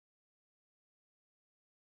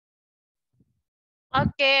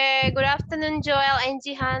Okay, good afternoon, Joel and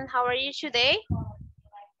Jihan. How are you today?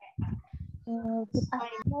 Good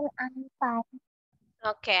afternoon, I'm fine.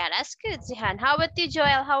 Okay, that's good, Jihan. How about you,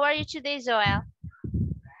 Joel? How are you today, Joel?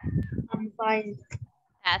 I'm fine.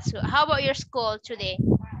 That's good. How about your school today?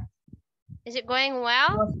 Is it going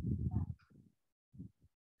well? Was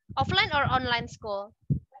Offline or online school?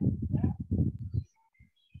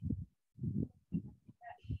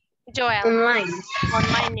 Joel, online.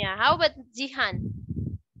 online, yeah. How about Jihan?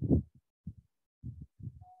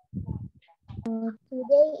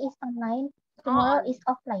 Today is online, Oh, tomorrow on. is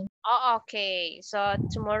offline. Oh, okay. So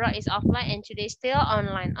tomorrow is offline and today is still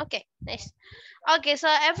online. Okay, nice. Okay, so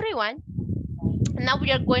everyone, now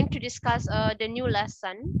we are going to discuss the new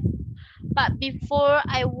lesson. But before,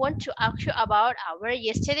 I want to ask you about our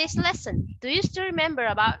yesterday's lesson. Do you still remember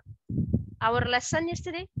about our lesson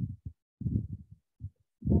yesterday?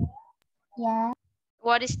 Yeah,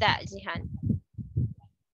 What is that, Jihan?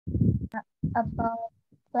 about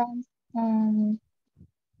plants and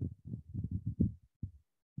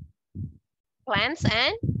Plants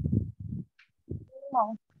and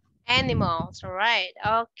animals. animals, right?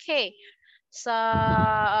 Okay. So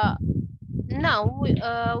now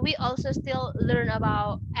we also still learn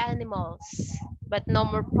about animals, but no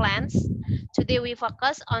more plants. Today we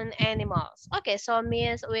focus on animals. Okay, so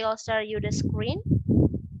Miss will share you the screen.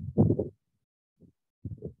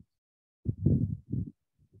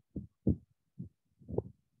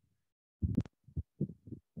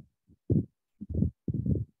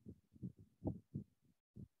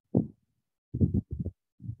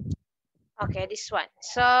 Okay, this one.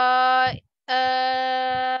 So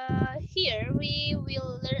here we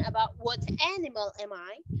will learn about what animal am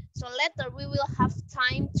I. So later we will have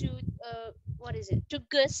time to what is it? To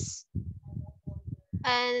guess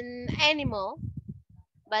an animal.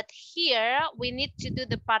 But here we need to do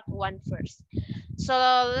the part one first. So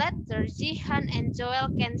later Jihan and Joel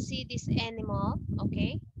can see this animal.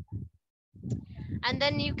 Okay. And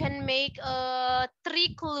then you can make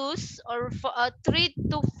three clues or 3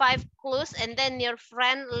 to 5 clues, and then your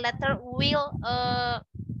friend later will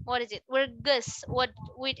what is it, will guess what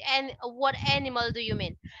animal do you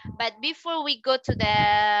mean. But before we go to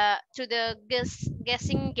the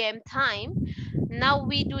guessing game time, now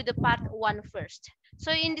we do the part one first.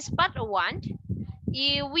 So in this part one,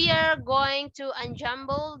 we are going to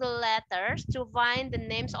enjumble the letters to find the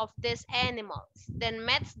names of these animals, then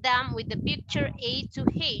match them with the picture A to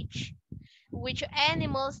H. Which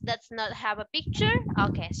animals does not have a picture?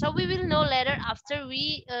 Okay, so we will know later after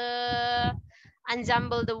we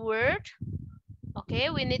enjumble the word. Okay,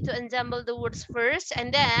 we need to enjumble the words first,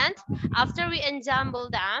 and then after we enjumble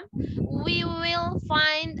them, we will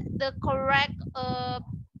find the correct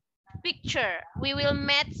picture. We will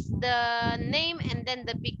match the name and then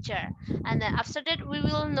the picture, and then after that we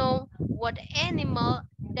will know what animal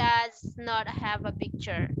does not have a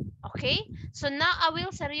picture. Okay, so now I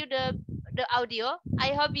will share you the audio.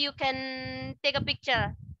 I hope you can take a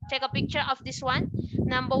picture. Take a picture of this one,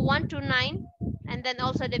 number 1 to 9, and then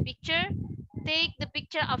also the picture. Take the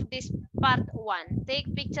picture of this part one.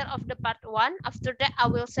 Take picture of the part one. After that I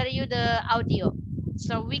will share you the audio,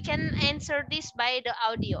 so we can answer this by the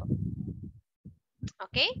audio.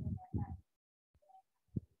 Okay,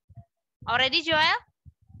 already, Joel?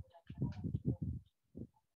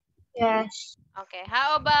 Yes. Okay,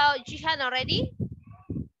 how about Jihan already?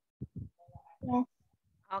 Yes.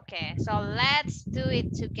 Okay, so let's do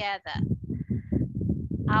it together.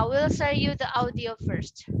 I will share you the audio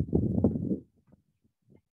first.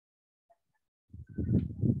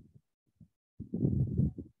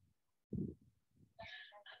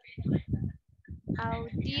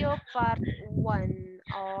 Audio part 1.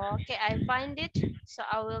 Okay, I find it, so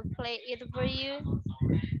I will play it for you.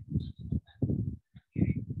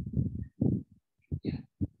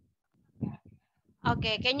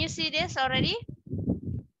 Okay, can you see this already?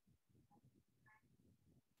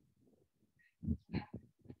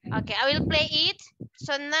 Okay, I will play it.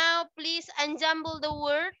 So now please enjumble the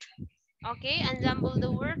word. Okay, enjumble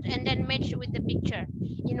the word and then match with the picture.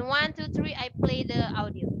 In 1, 2, 3, I play the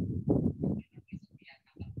audio.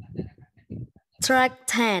 Track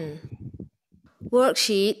 10,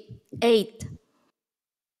 Worksheet 8,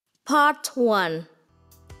 Part 1.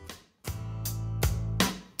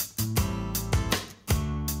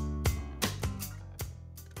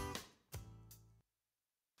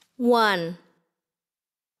 One,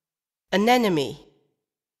 Anemone,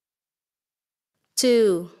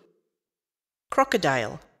 2,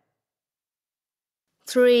 crocodile,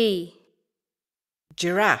 3,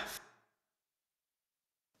 giraffe,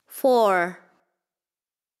 4,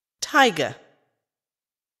 tiger,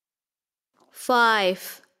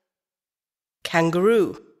 5,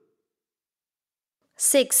 kangaroo,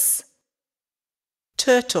 6,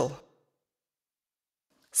 turtle,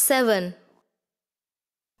 7,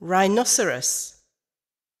 rhinoceros,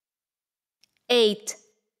 8,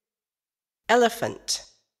 elephant,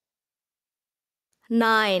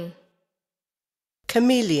 9,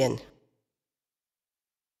 chameleon,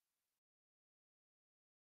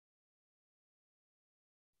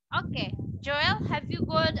 Okay, Joel, have you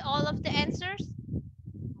got all of the answers?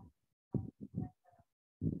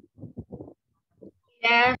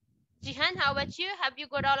 Yes. Jihan, how about you? Have you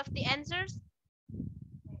got all of the answers?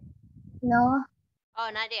 No. Oh,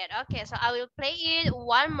 not yet. Okay, so I will play it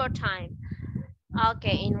one more time.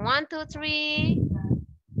 Okay, in 1, 2, 3.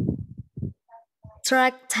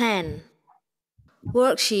 Track 10,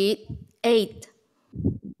 Worksheet 8,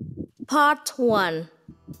 Part 1.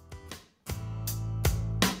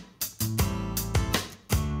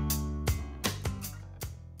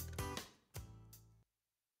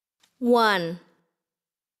 One,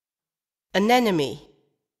 anemone,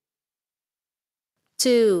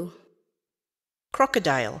 2,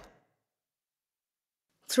 crocodile,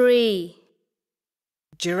 3,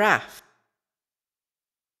 giraffe,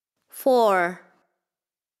 4,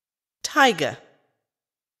 tiger,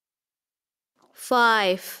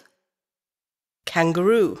 5,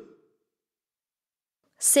 kangaroo,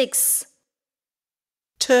 6,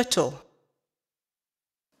 turtle,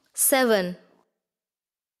 7,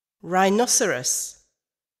 rhinoceros,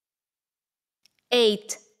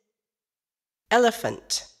 8,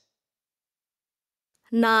 elephant,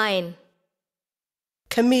 9,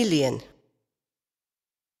 chameleon.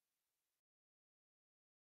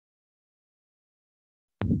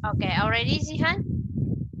 Okay, already, Jihan?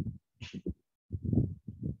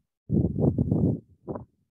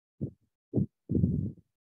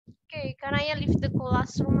 Okay, can I leave the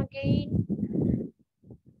classroom again?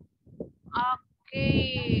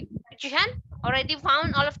 Okay, Jihan, already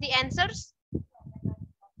found all of the answers?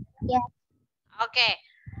 Yeah. Okay,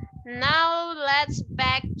 now let's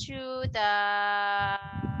back to the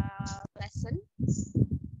lesson.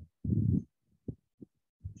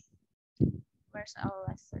 Where's our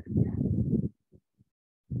lesson?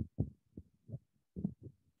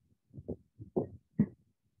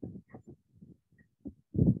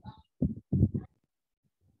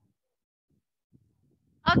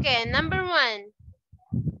 Okay, number 1.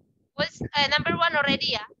 What's number 1 already?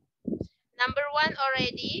 Yeah, number 1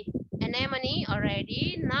 already. Anemone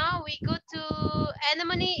already. Now we go to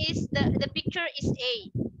anemone. Is the picture is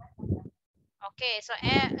A. Okay, so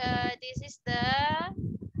this is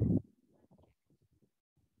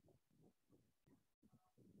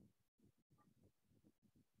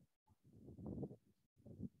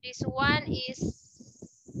this one is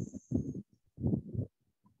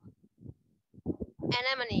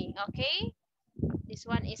anemone. Okay, this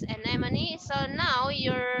one is anemone. So now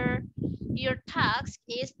your task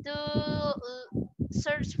is to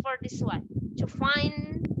search for this one to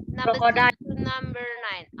find number 2 Crocodile. to number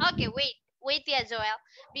 9. Okay, wait, yeah, Joel,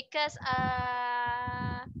 because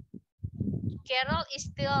Carol is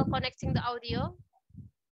still connecting the audio.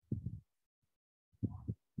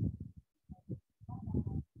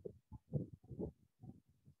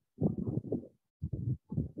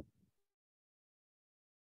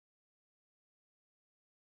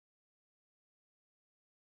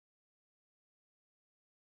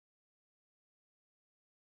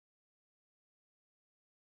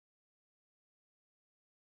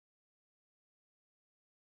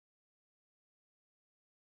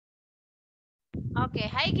 Okay,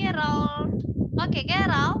 hi Carol. Okay,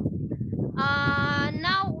 Carol.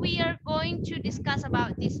 Now we are going to discuss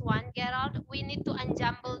about this one, Gerald. We need to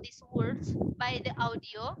unjumble these words by the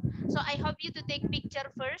audio. So I hope you to take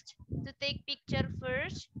picture first.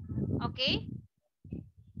 Okay.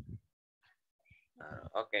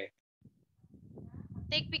 Okay.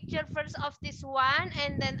 Take picture first of this one,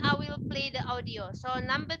 and then I will play the audio. So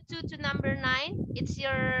number 2 to number 9, it's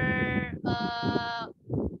your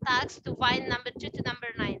task to find number 2 to number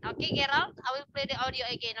 9. Okay, Gerald. I will play the audio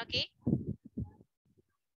again. Okay.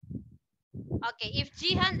 Okay, if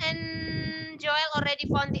Jihan and Joel already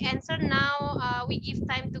found the answer, now we give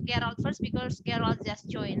time to Gerald first because Gerald just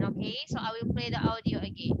joined. Okay, so I will play the audio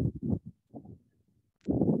again.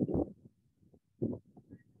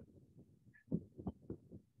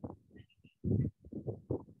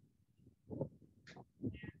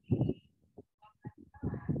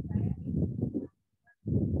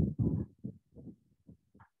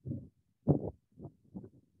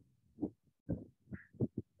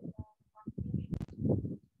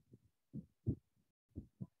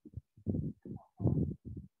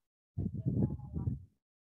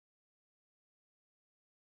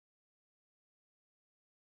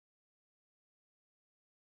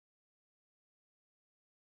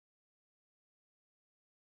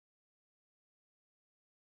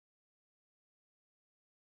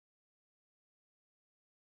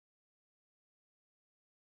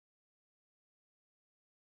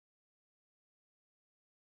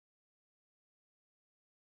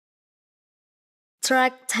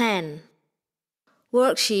 Track 10.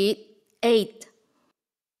 Worksheet 8.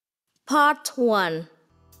 Part 1.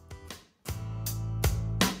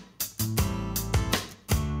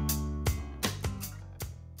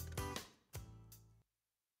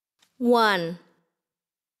 One,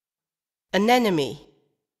 Anemone.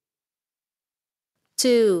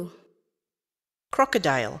 2,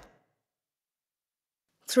 Crocodile.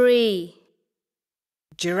 3,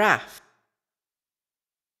 Giraffe.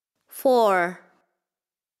 4,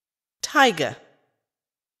 Tiger.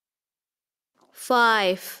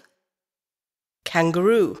 5,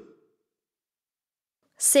 Kangaroo.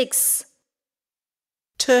 6,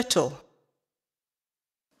 Turtle.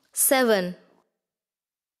 7,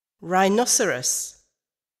 Rhinoceros.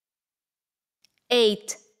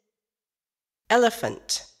 8,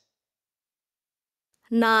 Elephant.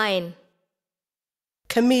 9.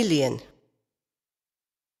 Chameleon.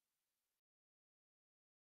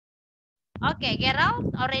 Okay,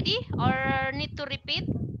 Gerald, already or need to repeat?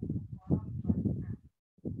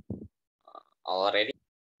 Already?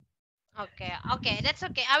 Okay, that's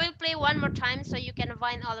okay. I will play one more time so you can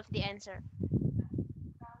find all of the answer.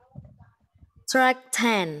 Track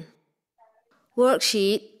 10.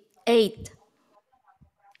 Worksheet 8.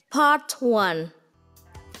 Part 1.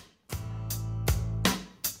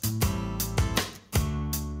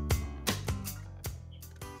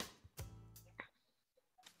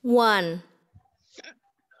 One,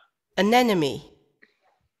 Anemone.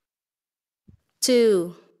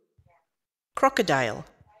 2, Crocodile.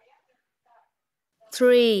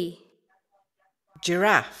 3,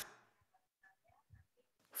 Giraffe.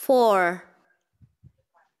 4,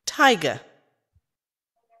 Tiger.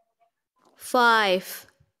 5,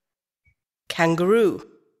 Kangaroo.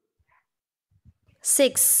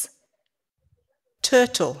 6,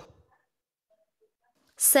 Turtle.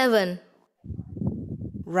 7,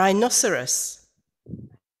 Rhinoceros.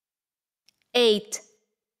 8,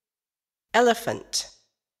 Elephant.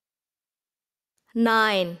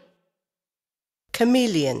 9.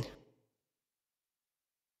 Chameleon.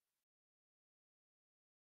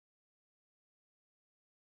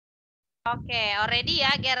 Okay, already,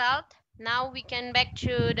 yeah, Gerald. Now we can back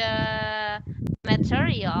to the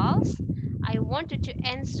materials. I wanted to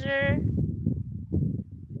answer.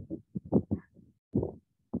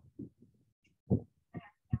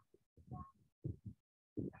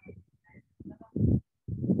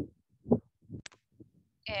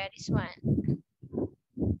 Okay, this one.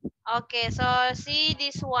 Okay, so see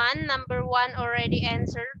this one, number 1 already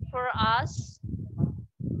answered for us.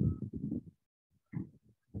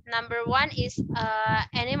 Number 1 is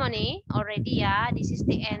anemone already, yeah. This is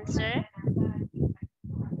the answer.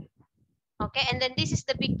 Okay, and then this is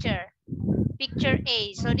the picture. Picture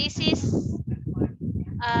A. So this is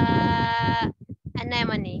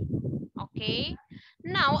anemone. Okay.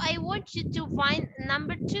 Now I want you to find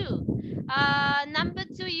number 2. Number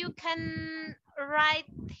 2, you can write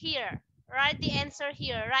here. Write the answer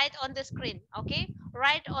here. Write on the screen. Okay.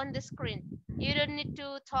 Write on the screen. You don't need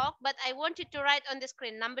to talk, but I want you to write on the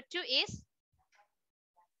screen. Number 2 is.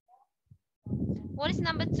 What is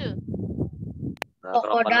number 2?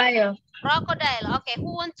 Crocodile. Crocodile. Okay.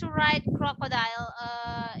 Who wants to write crocodile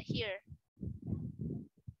here?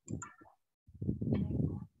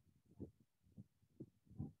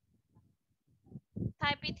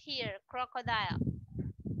 Type it here, crocodile.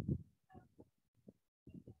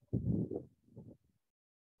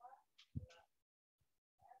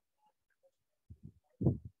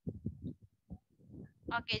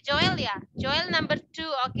 Okay, Joel, yeah. Joel number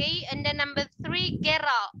 2, okay. And then number 3,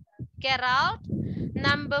 Gerald. Gerald.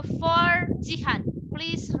 Number 4, Jihan.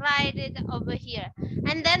 Please write it over here.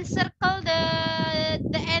 And then circle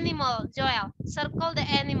the animal, Joel. Circle the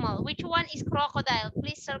animal. Which one is crocodile?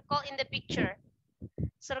 Please circle in the picture.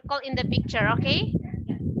 Circle in the picture, okay?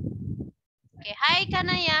 Okay, hi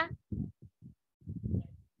Kanaya.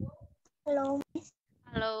 Hello.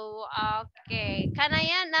 Hello. Okay.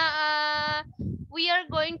 Kanaya, now we are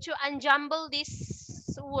going to unjumble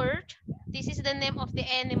this word. This is the name of the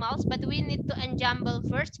animals, but we need to unjumble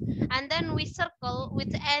first, and then we circle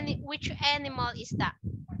with which animal is that.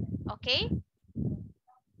 Okay?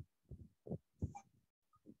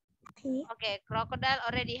 Okay. Okay, crocodile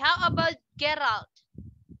already. How about Gerald?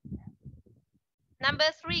 Number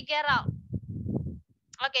 3, Gerald.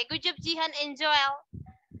 Okay, good job, Jihan and Joel.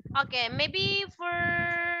 Okay, maybe for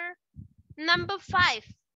number 5.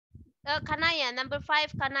 Kanaya, number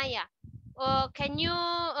 5, Kanaya. Can you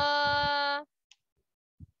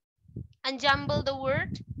unjumble the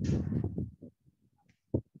word?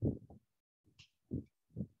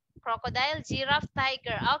 Crocodile, giraffe,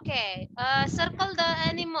 tiger. Okay. Circle the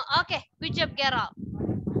animal. Okay. Good job, Gerald.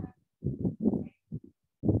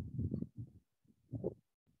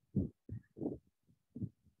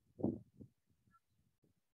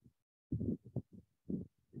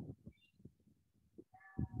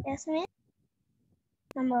 Yes, Miss.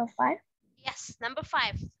 Number 5. Yes, number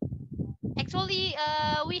 5. Actually,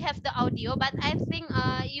 we have the audio, but I think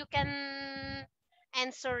you can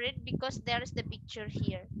answer it because there is the picture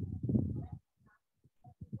here.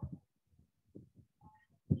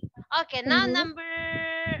 Okay, now number,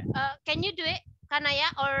 can you do it, Kanaya,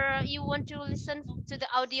 or you want to listen to the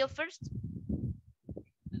audio first?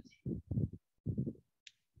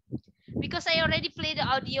 Because I already played the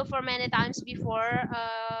audio for many times before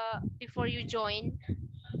you join.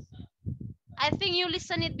 I think you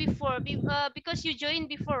listen it before because you joined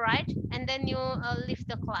before, right? And then you leave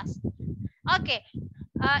the class. Okay,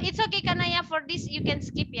 it's okay, Kanaya. For this, you can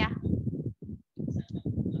skip, yeah.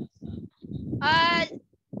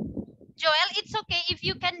 Joel, it's okay if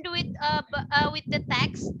you can do it with the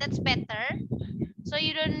text. That's better. So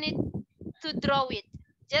you don't need to draw it.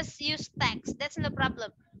 Just use text. That's no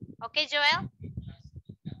problem. Okay, Joel?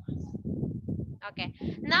 Okay.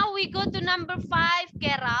 Now we go to number 5,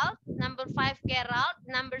 Gerald. Number 5, Gerald.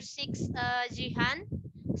 Number 6, Jihan.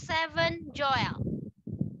 7, Joel.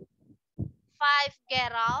 5,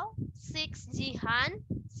 Gerald. 6, Jihan.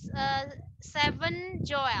 7,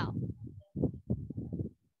 Joel.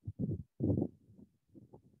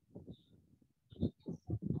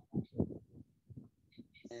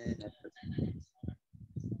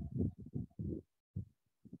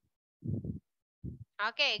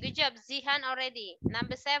 Okay, good job, Zihan already.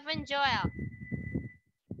 Number 7, Joel.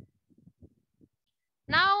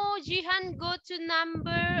 Now Jihan go to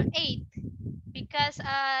number 8 because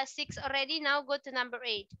 6 already. Now go to number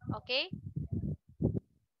 8. Okay.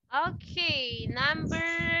 Okay, number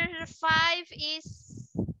 5 is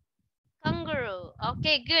kangaroo.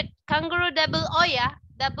 Okay, good. Kangaroo double O ya.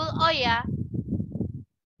 Double O ya.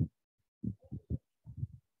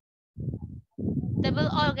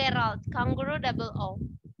 Double O, Gerald. Kangaroo double O.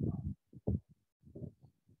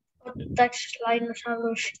 Text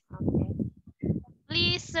Rhinoceros. Okay.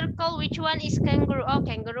 Please circle which one is kangaroo. Oh,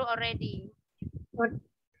 kangaroo already. What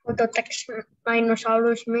the text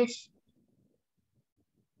Rhinoceros, Miss?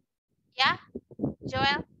 Yeah,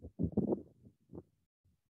 Joel?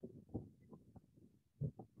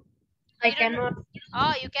 I cannot.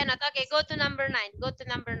 Oh, you cannot. Okay, go to number 9. Go to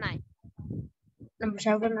number 9. Number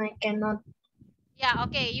 7, I cannot. Yeah,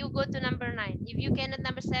 okay, you go to number 9. If you cannot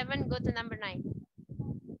number 7, go to number 9.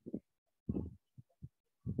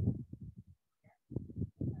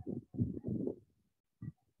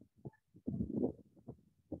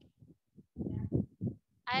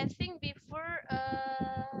 I think before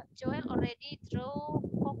Joel already draw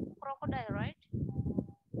crocodile, right?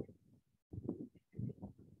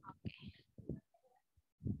 Okay.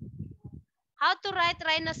 How to write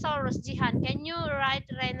rhinoceros, Jihan? Can you write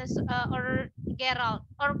rhinoceros or Gerald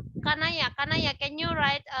or Kanaya? Kanaya, can you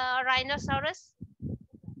write rhinoceros?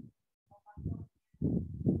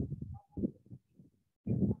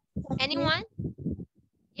 Anyone?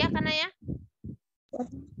 Yeah, Kanaya.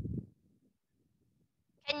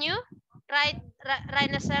 Can you write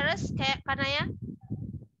rhinoceros, Kanaya?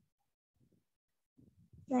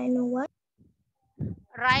 Rhino what?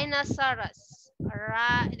 Rhinoceros.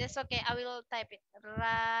 That's okay. I will type it.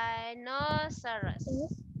 Rhinoceros.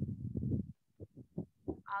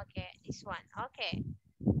 Okay, this one. Okay.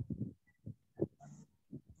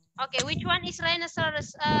 Okay, which one is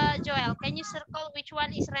rhinoceros, Joel? Can you circle which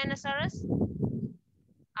one is rhinoceros?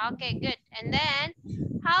 Okay, good. And then,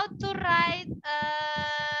 how to write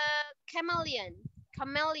chameleon?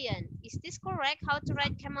 Chameleon. Is this correct? How to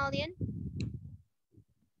write chameleon?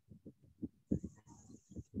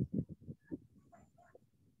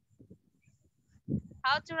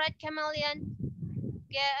 How to write chameleon?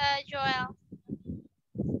 Joel.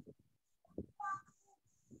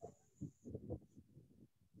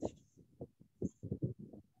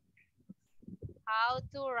 How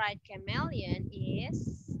to write chameleon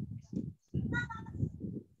is...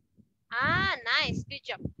 nice. Good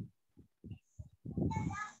job.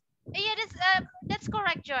 Yeah, that's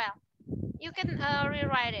correct, Joel. You can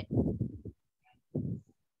rewrite it.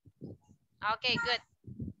 Okay, good.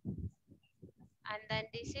 And then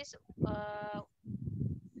this is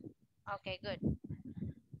okay, good.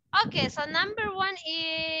 Okay, so number 1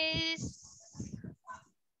 is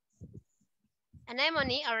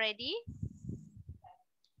anemone already.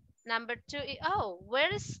 Number 2 is, oh,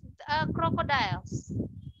 where is crocodiles?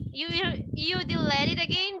 You delete it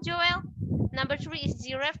again, Joel? Number 3 is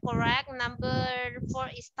giraffe, correct. Number 4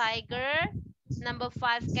 is tiger. Number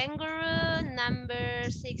 5, kangaroo. Number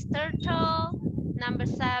 6, turtle. Number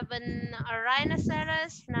 7, a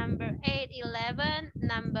rhinoceros. Number 8, 11.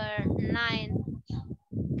 Number 9,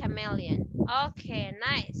 chameleon. Okay,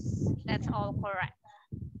 nice. That's all correct.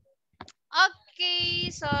 Okay,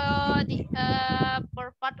 so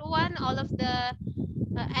for part 1, all of the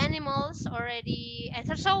animals already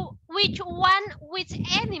answered. So which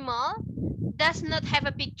animal does not have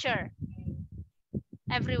a picture?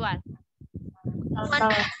 Everyone. One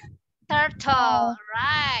Turtle. turtle,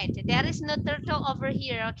 right? There is no turtle over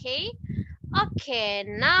here, okay? Okay,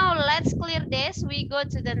 now let's clear this. We go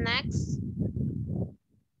to the next.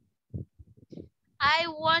 I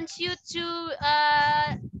want you to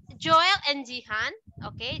Joel and Jihan,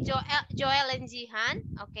 okay? Joel and Jihan,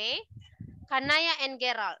 okay? Kanaya and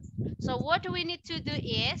Gerald. So what we need to do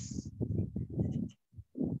is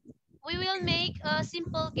we will make a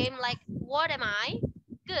simple game like what am I?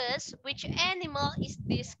 Guess which animal is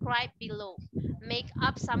described below. Make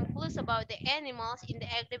up some clues about the animals in the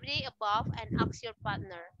activity above and ask your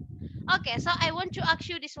partner. Okay, so I want to ask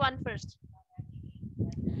you this one first.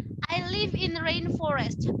 I live in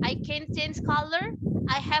rainforest. I can change color.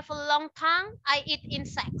 I have a long tongue. I eat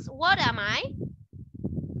insects. What am I?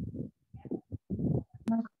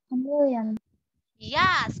 Chameleon.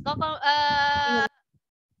 Yes,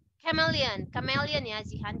 chameleon ya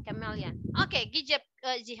Zihan, chameleon. Okay, good job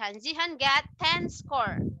Zihan. Zihan got 10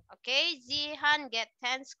 score. Okay, Zihan get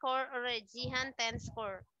 10 score already. Zihan 10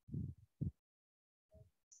 score.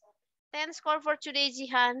 10 score for today,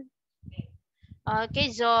 Zihan.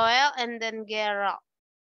 Okay, Joel and then Gerald.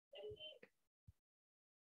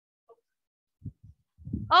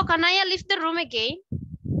 Oh, Kanaya leave the room again?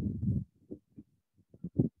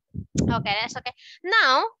 Okay, that's okay.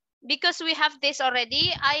 Now, because we have this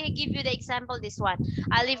already, I give you the example, this one.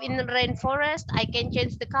 I live in the rainforest. I can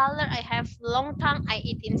change the color. I have long tongue. I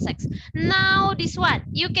eat insects. Now, this one,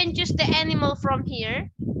 you can choose the animal from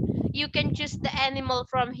here. You can choose the animal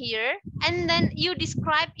from here. And then you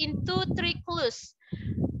describe in 2-3 clues.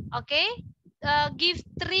 Okay? Give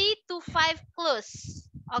 3 to 5 clues.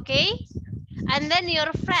 Okay? And then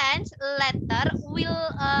your friends later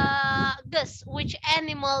will guess which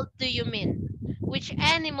animal do you mean, which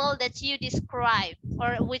animal that you describe,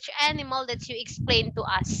 or which animal that you explain to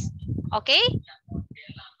us. Okay?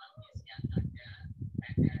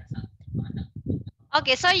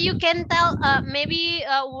 Okay, so you can tell maybe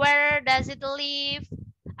where does it live,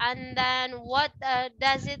 and then what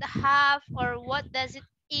does it have, or what does it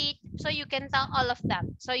eat. So you can tell all of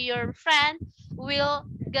them. So your friend will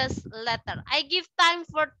guess later. I give time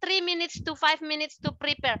for 3 minutes to 5 minutes to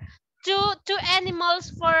prepare. Two animals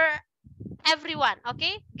for everyone.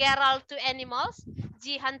 Okay, Gerald 2 animals,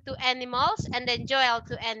 Jihan 2 animals, and then Joel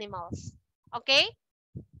 2 animals. Okay.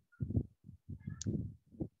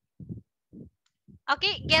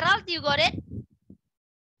 Okay, Gerald, you got it?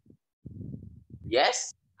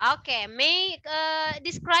 Yes. Okay, make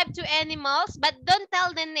describe 2 animals, but don't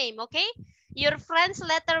tell the name, okay? Your friends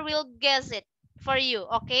later will guess it for you,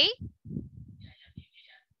 okay?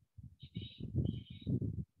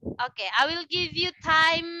 Okay, I will give you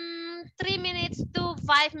time 3 minutes to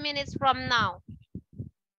 5 minutes from now.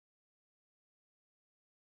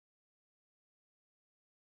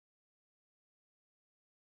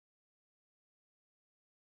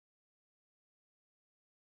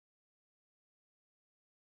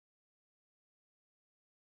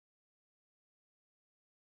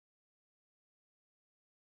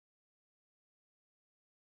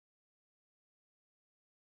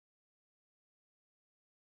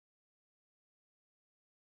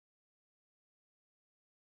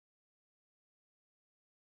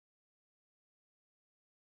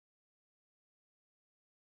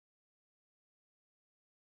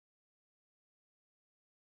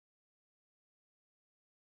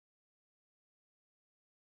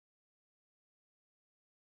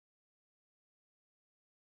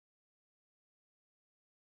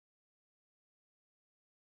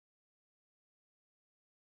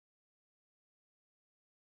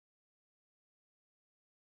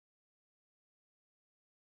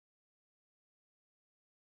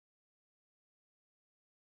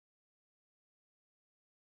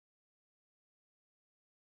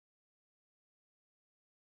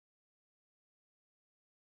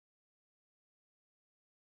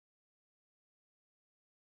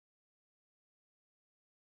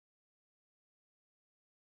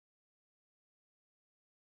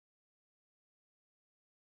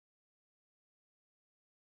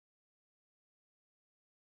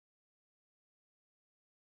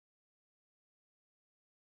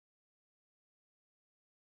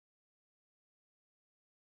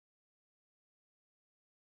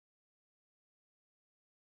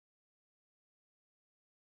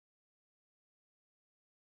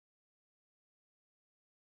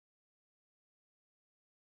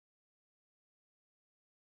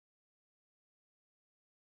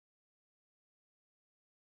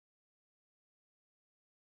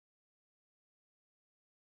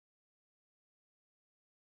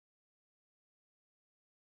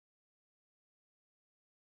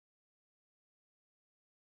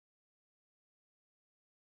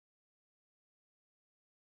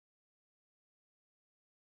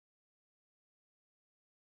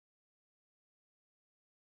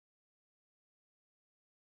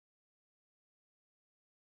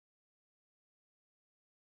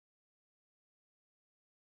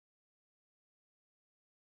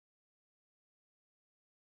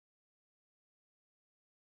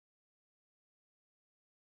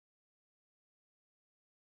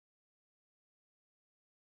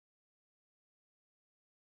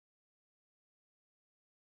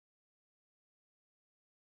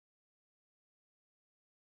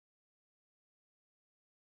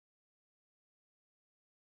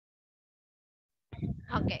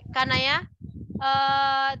 Okay, Kanaya,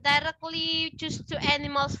 directly choose two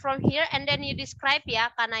animals from here and then you describe, yeah,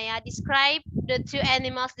 Kanaya, describe the two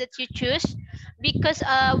animals that you choose because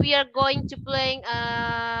we are going to play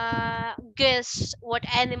guess what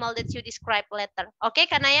animal that you describe later. Okay,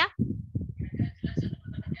 Kanaya?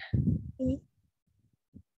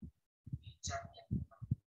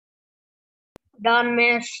 Don't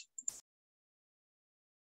miss.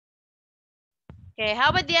 Okay, how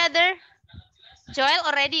about the other? Joel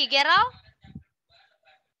already, Gerald?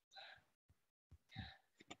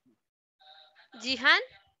 Jihan?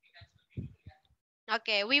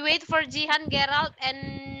 Okay, we wait for Jihan, Gerald,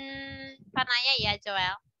 and Kanaya, yeah,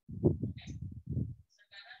 Joel.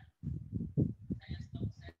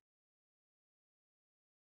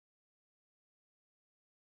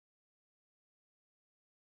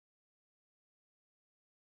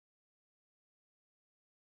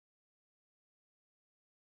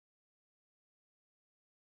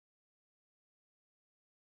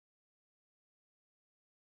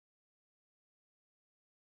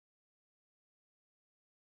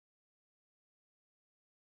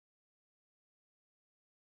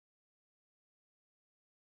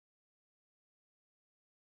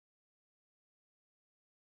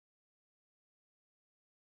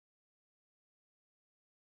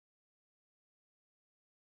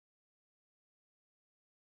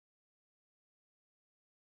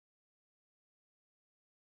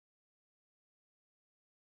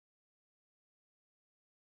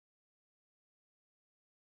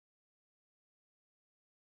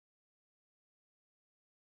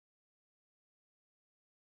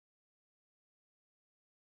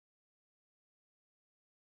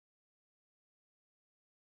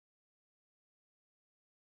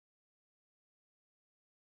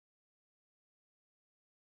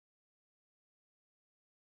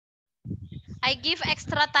 I give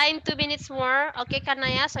extra time 2 minutes more, okay,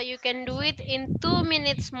 Kanaya, so you can do it in 2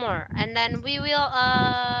 minutes more, and then we will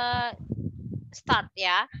start,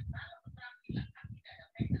 yeah.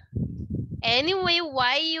 Anyway,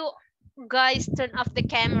 why you guys turn off the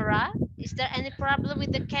camera? Is there any problem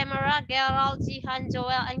with the camera, Gerald, Jihan,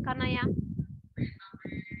 Joel, and Kanaya?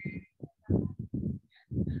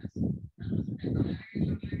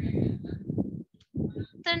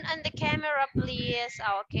 Turn on the camera, please.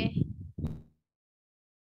 Oh, okay.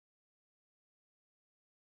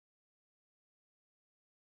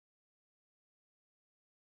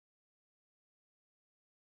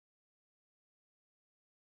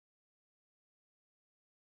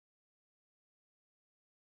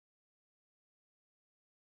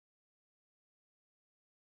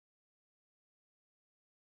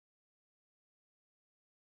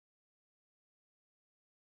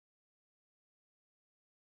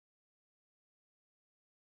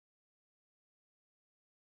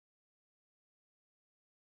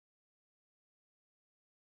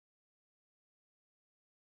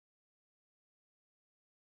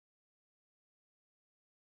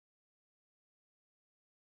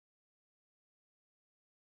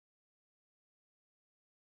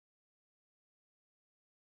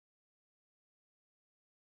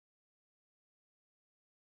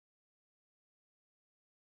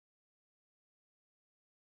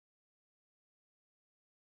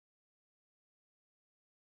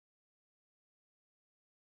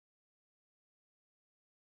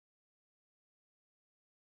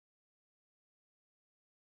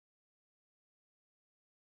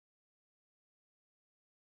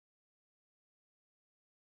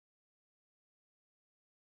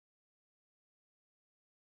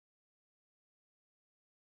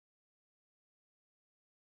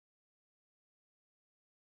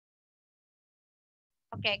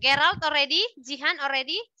 Okay, Gerald already? Jihan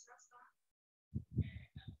already?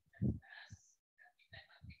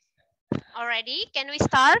 Already? Can we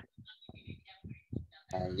start?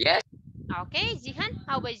 Yes. Okay, Jihan.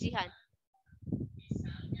 How about Jihan?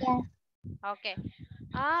 Yes. Okay.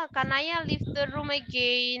 Kanaya leave the room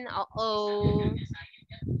again. Uh-oh.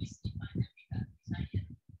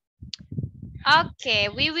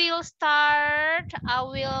 Okay, we will start. I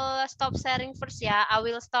will stop sharing first, yeah. I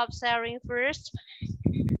will stop sharing first.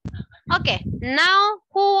 Okay, now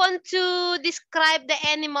who want to describe the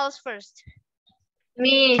animals first?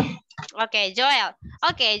 Me. Okay, Joel.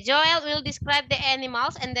 Okay, Joel will describe the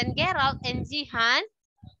animals and then Gerald and Jihan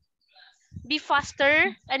be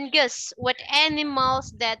faster and guess what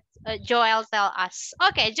animals that Joel tell us.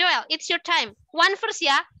 Okay, Joel, it's your time. One first,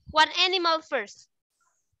 yeah? One animal first.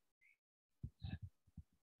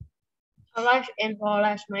 Alive and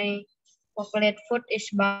forest. My favorite food is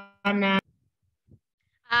banana.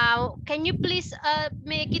 Can you please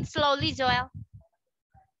make it slowly, Joel?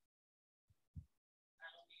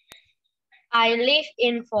 I live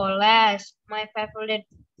in forest. My favorite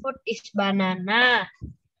food is banana.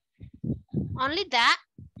 Only that?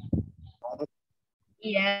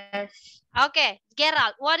 Yes. Okay,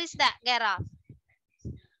 Gerald, what is that, Gerald?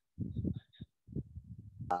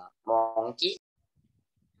 Monkey.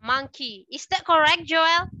 Monkey. Is that correct,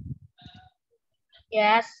 Joel?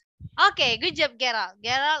 Yes. Okay, good job, Gerald.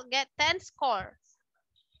 Gerald get 10 score.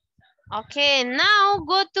 Okay, now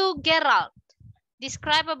go to Gerald.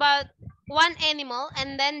 Describe about one animal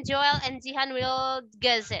and then Joel and Jihan will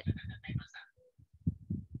guess it.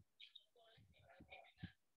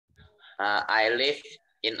 I live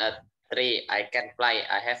in a tree. I can fly.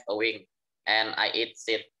 I have a wing, and I eat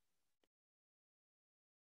seed.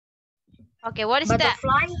 Okay, what is that?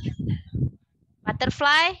 Butterfly.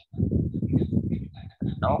 Butterfly?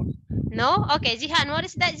 No. No? Okay, Jihan, what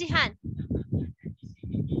is that, Jihan?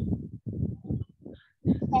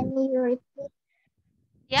 Can you repeat?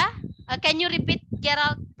 Yeah? Can you repeat,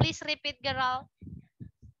 Gerald? Please repeat, Gerald.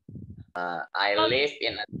 I live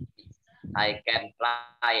in a tree. I can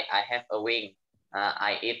fly. I have a wing.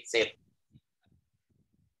 I eat seed.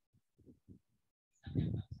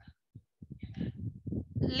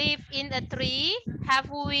 Live in a tree, have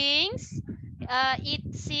wings,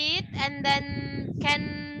 eat seed, and then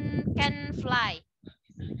can fly.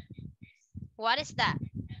 What is that?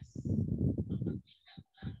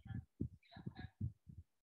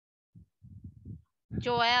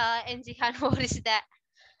 Joel and Jihan, what is that?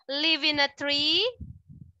 Live in a tree,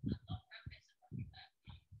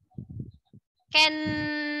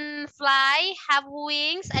 can fly, have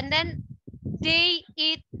wings, and then they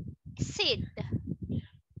eat seed.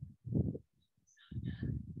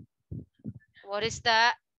 What is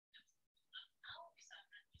that?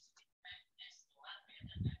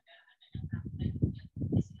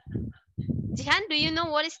 Jihan, do you know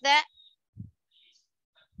what is that?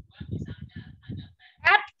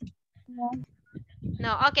 Cat.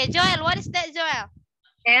 No. Okay, Joel, what is that, Joel?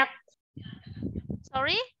 Cat.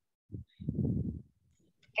 Sorry?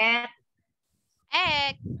 Cat.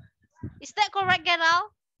 Egg. Is that correct,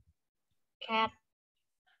 Gerald? Cat.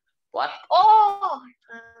 What? Oh.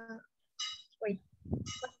 Wait.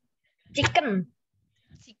 Chicken.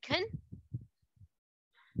 Chicken?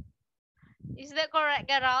 Is that correct,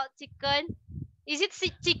 Gerald? Chicken? Is it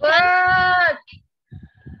chicken? Bird.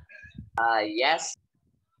 Yes.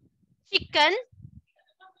 Chicken?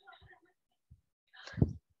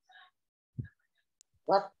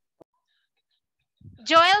 What?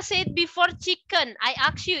 Joel said before chicken. I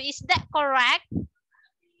asked you, is that correct?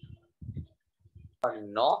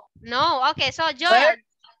 No. No. Okay, so Joel,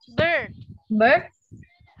 bird. Bird.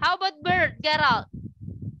 How about bird, Gerald?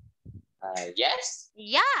 Yes.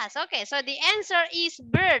 Yes. Okay, so the answer is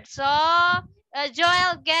bird. So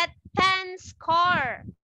Joel get 10 score.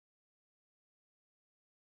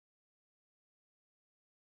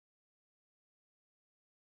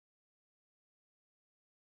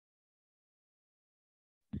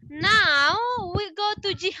 Now we go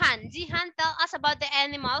to Jihan. Jihan, tell us about the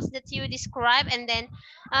animals that you describe, and then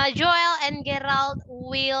Joel and Gerald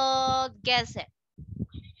will guess it.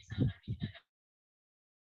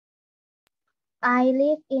 I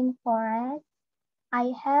live in forest.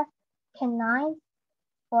 I have canines,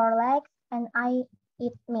 4 legs, and I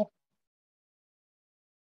eat meat.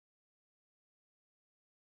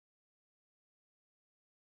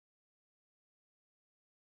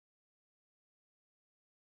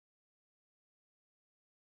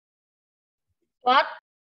 What?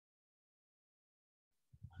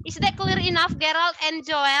 Is that clear enough, Gerald and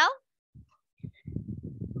Joel?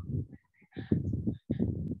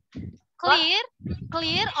 Clear?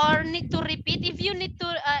 Clear or need to repeat? If you need to,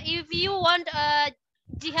 if you want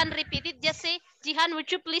Jihan repeat it, just say, Jihan,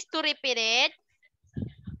 would you please to repeat it?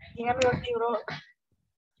 Jihan, would you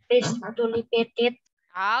please to repeat it?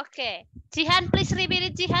 Okay. Jihan, please repeat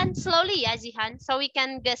it, Jihan. Slowly, yeah, Jihan, so we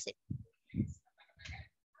can guess it.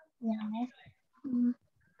 Yes.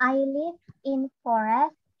 I live in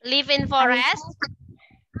forest. Live in forest.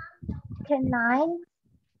 Canine.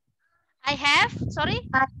 I have, sorry?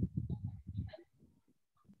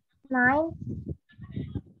 9.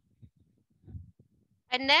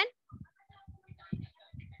 And then?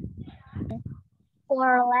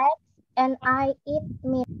 4 legs, and I eat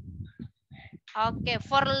meat. Okay,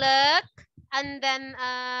 4 leg, and then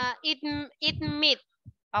eat meat.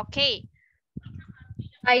 Okay.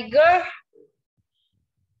 Tiger.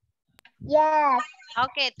 Yes.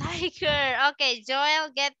 Okay, tiger. Okay,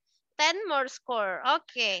 Joel get 10 more score.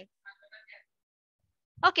 Okay.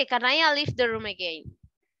 Okay, can I leave the room again?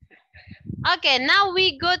 Okay, now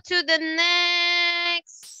we go to the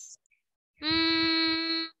next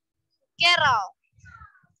Carol?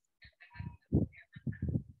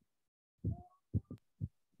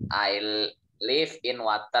 I live in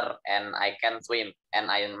water and I can swim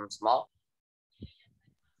and I am small.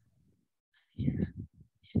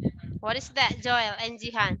 What is that, Joel and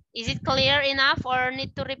Jihan? Is it clear enough or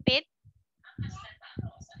need to repeat?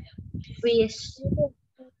 Fish.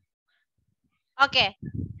 Okay.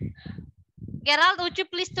 Gerald, would you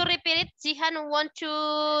please to repeat it? Jihan wants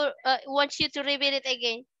you to repeat it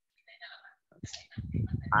again.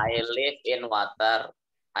 I live in water.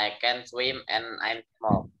 I can swim and I'm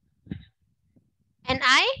small. And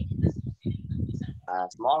I?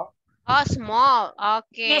 Small. Oh, small.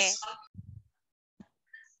 Okay. Yes.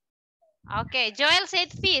 Okay. Joel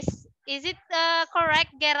said fish. Is it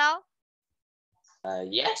correct, Gerald?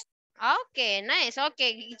 Yes. Okay, nice.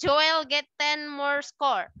 Okay, Joel get 10 more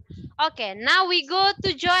score. Okay, now we go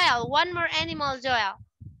to Joel. One more animal, Joel.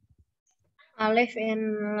 I live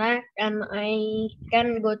in lake and I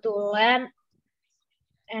can go to land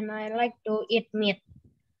and I like to eat meat.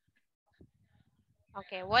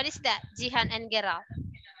 Okay, what is that, Jihan and Gerald?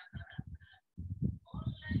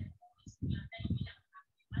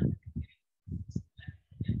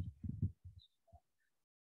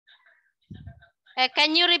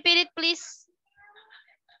 Can you repeat it, please,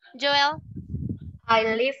 Joel? I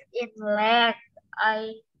live in lake.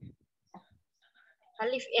 I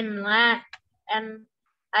live in lake and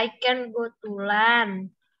I can go to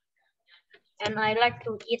land and I like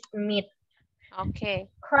to eat meat. Okay.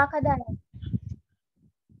 Crocodile.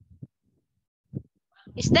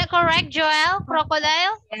 Is that correct, Joel?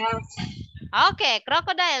 Crocodile? Yes. Okay,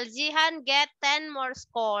 crocodile. Jihan get 10 more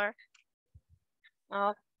score.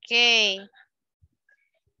 Okay.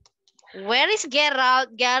 Where is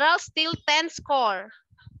Gerald? Gerald still 10 score.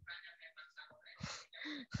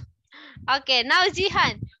 Okay, now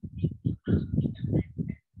Jihan.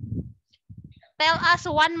 Tell us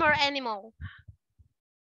one more animal.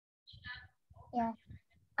 Yes.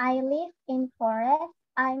 I live in forest.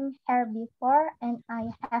 I'm herbivore and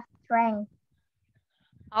I have strength.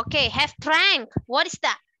 Okay, have strength. What is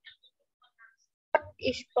that?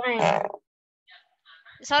 Is plank?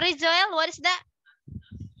 Sorry, Joel, what is that?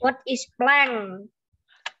 What is plank?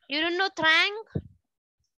 You don't know strength?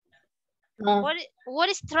 No. What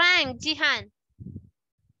is strength, Jihan?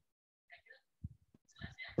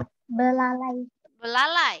 Belalai.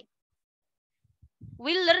 Belalai.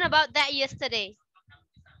 We learned about that yesterday.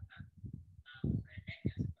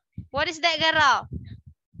 What is that, Gerald?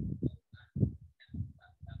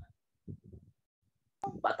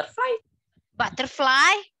 Butterfly.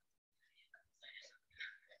 Butterfly?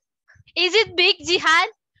 Is it big, Jihan?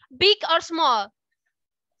 Big or small?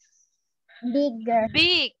 Bigger.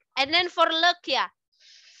 Big. And then for luck, yeah?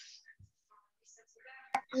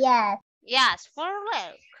 Yes. Yes, for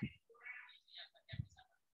luck.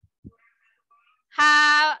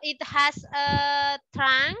 How it has a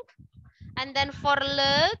trunk and then four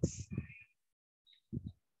legs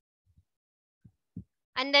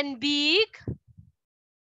and then big.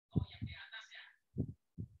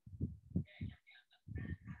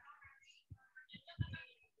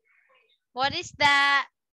 What is that?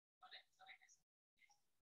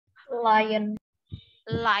 Lion.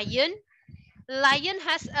 Lion. Lion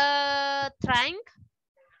has a trunk.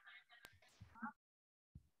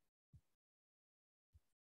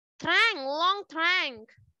 Trunk, long trunk.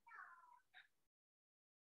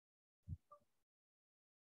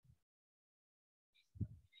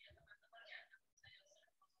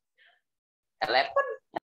 Elephant.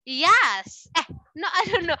 Yes. No, I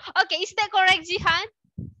don't know. Okay, is that correct, Jihan?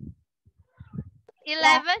 11?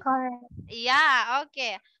 Yes, correct. Yeah,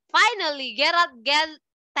 okay. Finally, Gerald get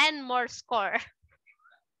 10 more score.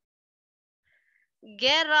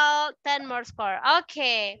 Gerald, 10 more score.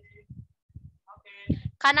 Okay.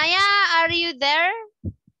 Kanaya, are you there?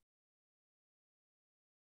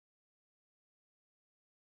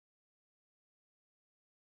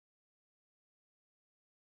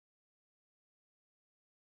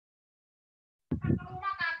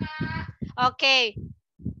 Okay.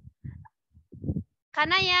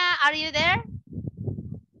 Kanaya, are you there?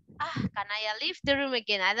 Kanaya leave the room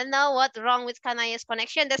again. I don't know what's wrong with Kanaya's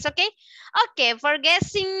connection. That's okay. Okay, for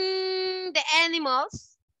guessing the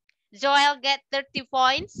animals, Joel get 30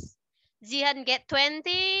 points. Jihan get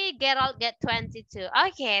 20. Gerald get 22.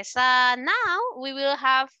 Okay, so now we will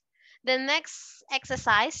have the next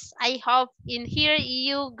exercise. I hope in here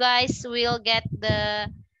you guys will get the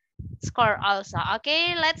score also.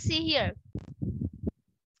 Okay, let's see here.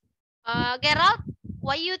 Gerald,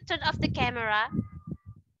 why you turn off the camera?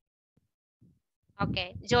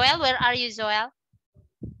 Okay, Joel, where are you, Joel?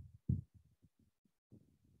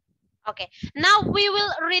 Okay, now we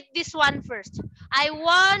will read this one first. I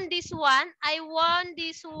want this one.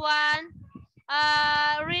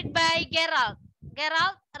 Read by Gerald.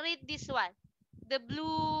 Gerald, read this one. The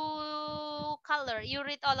blue color. You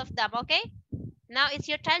read all of them, okay? Now it's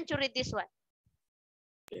your turn to read this one.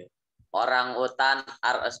 Orangutan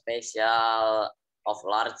are a special of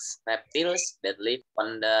large reptiles that live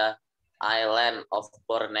on the island of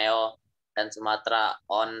Borneo and Sumatra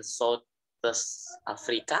on Southeast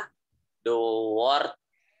Africa. The word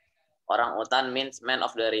orangutan means man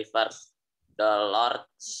of the river. The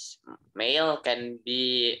large male can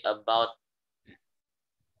be about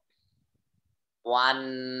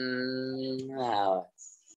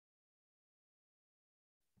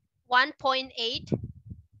 1.8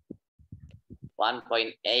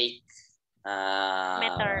 1.8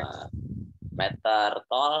 meters. meter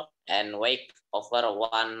tall and weigh over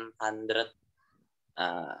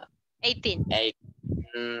 18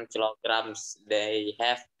 kilograms. They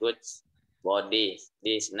have good bodies,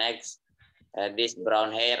 these necks, this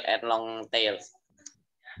brown hair and long tails.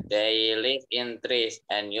 They live in trees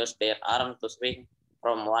and use their arm to swing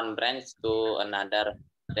from one branch to another.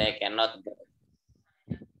 They cannot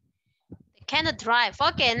drive.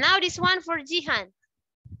 Okay, now this one for Jihan.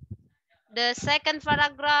 The second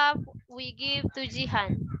paragraph we give to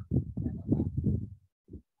Jihan.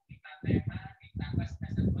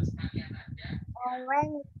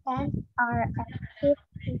 Orangutans are active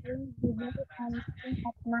during the day and sing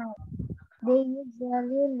at night. They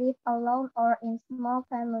usually live alone or in small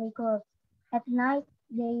family groups. At night,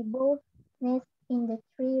 they both nest in the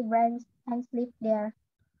tree branches and sleep there.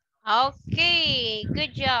 Okay,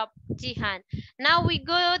 good job, Jihan. Now we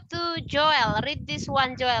go to Joel. Read this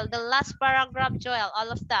one, Joel. The last paragraph, Joel,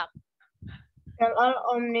 all of them. They're all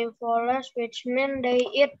omnivorous, which means they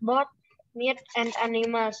eat both meat and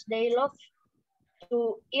animals. They love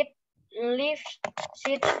to eat leaves,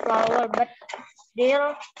 seeds, flower, but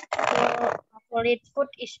their favorite food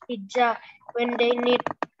is pizza. When they need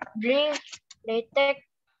drink, they take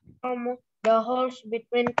from the holes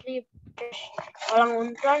between tree branches.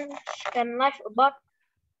 Orangutans can live about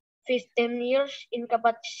 15 years in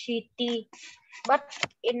capacity, but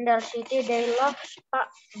in the city their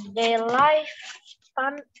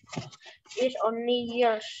lifespan is only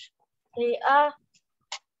years. They are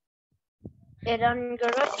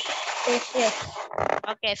endangered species.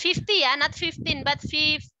 Okay, 50 ya, not 15, but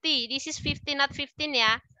 50. This is 50, not 15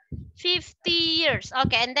 ya. 50 years.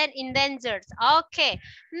 Okay, and then endangered. Okay,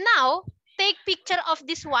 now take picture of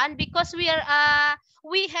this one because we have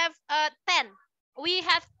 10. We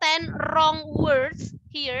have 10 wrong words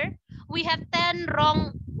here. We have 10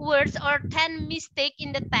 wrong words or 10 mistake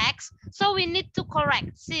in the text. So we need to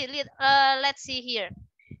correct. See, let's see here.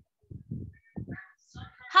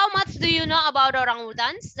 How much do you know about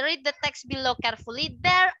orangutans? Read the text below carefully.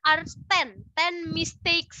 There are 10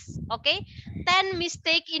 mistakes, okay? 10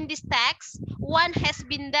 mistakes in this text. One has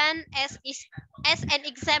been done as an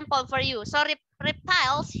example for you. So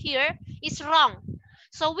reptiles here is wrong.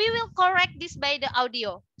 So we will correct this by the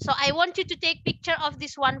audio. So I want you to take picture of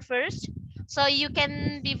this one first. So you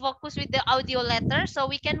can be focused with the audio later. So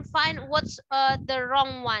we can find what's the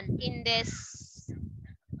wrong one in this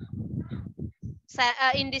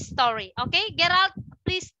story. Okay, Gerald,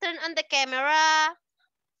 please turn on the camera.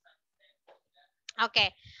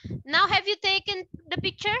 Okay, now have you taken the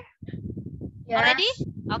picture? Yes. Already?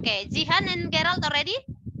 Okay, Jihan and Gerald already?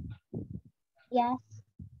 Yes.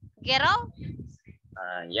 Gerald?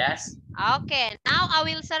 yes. Okay, now I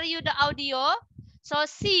will share you the audio. So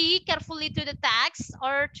see carefully to the text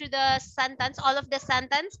or to the sentence, all of the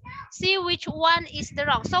sentence. See which one is the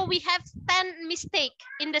wrong. So we have 10 mistakes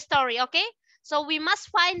in the story, okay? So we must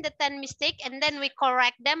find the 10 mistakes and then we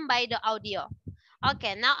correct them by the audio.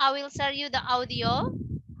 Okay, now I will share you the audio.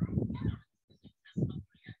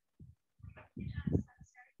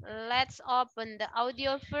 Let's open the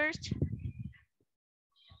audio first.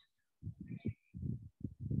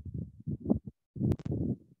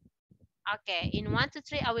 Okay, in 1, 2,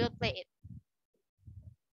 3, I will play it.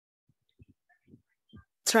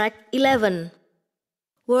 Track 11.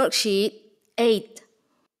 Worksheet 8.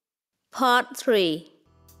 Part 3.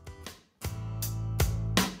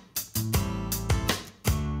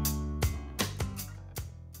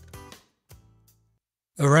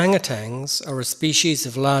 Orangutans are a species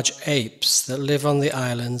of large apes that live on the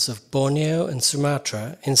islands of Borneo and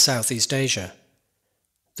Sumatra in Southeast Asia.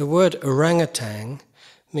 The word orangutan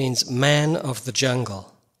means man of the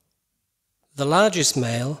jungle. The largest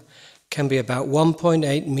male can be about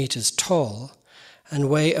 1.8 meters tall and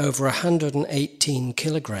weigh over 118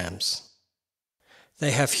 kilograms.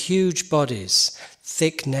 They have huge bodies,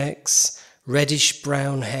 thick necks,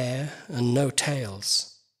 reddish-brown hair, and no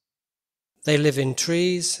tails. They live in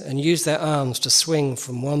trees and use their arms to swing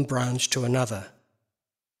from one branch to another.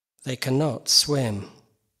 They cannot swim.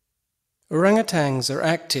 Orangutans are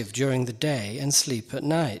active during the day and sleep at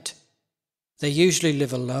night. They usually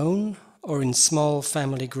live alone or in small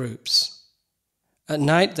family groups. At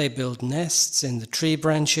night they build nests in the tree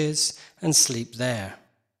branches and sleep there.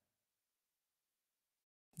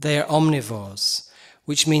 They are omnivores,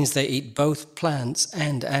 which means they eat both plants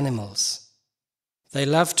and animals. They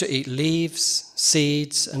love to eat leaves,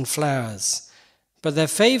 seeds, and flowers, but their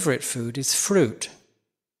favorite food is fruit.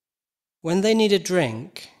 When they need a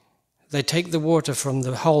drink, they take the water from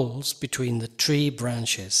the holes between the tree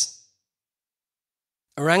branches.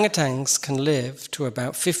 Orangutans can live to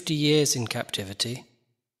about 50 years in captivity,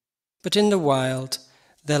 but in the wild,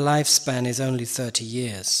 their lifespan is only 30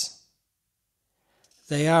 years.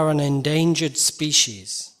 They are an endangered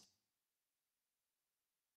species.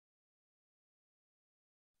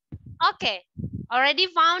 Okay, already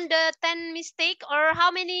found the 10 mistake, or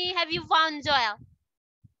how many have you found, Joel?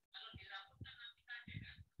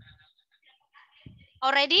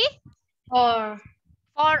 Already? 4.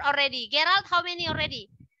 4 already. Gerald, how many already?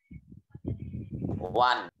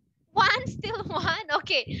 1. 1, still 1.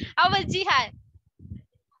 Okay. How about Jihan?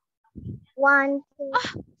 1, 2,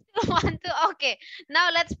 Still 1, 2. Okay. Now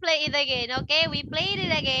let's play it again. Okay, we played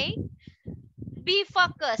it again. Be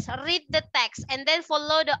focused, read the text, and then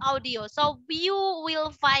follow the audio. So you will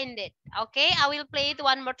find it. Okay, I will play it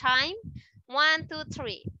one more time. 1, 2,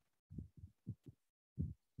 3.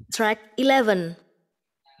 Track 11.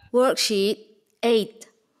 Worksheet 8.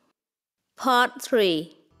 Part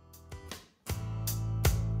 3.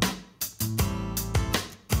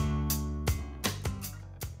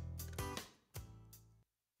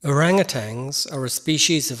 Orangutans are a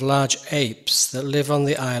species of large apes that live on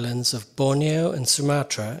the islands of Borneo and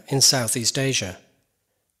Sumatra in Southeast Asia.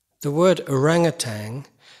 The word orangutan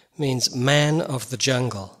means man of the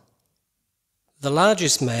jungle. The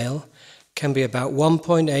largest male can be about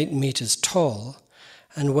 1.8 meters tall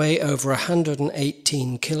and weigh over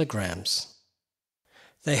 118 kilograms.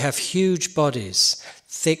 They have huge bodies,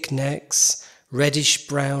 thick necks,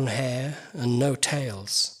 reddish-brown hair, and no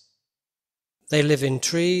tails. They live in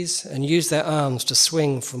trees and use their arms to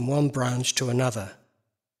swing from one branch to another.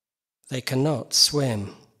 They cannot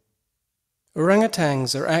swim.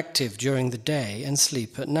 Orangutans are active during the day and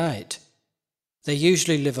sleep at night. They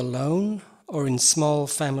usually live alone or in small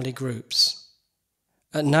family groups.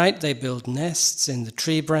 At night they build nests in the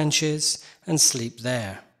tree branches and sleep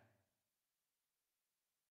there.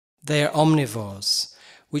 They are omnivores,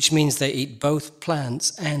 which means they eat both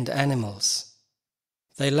plants and animals.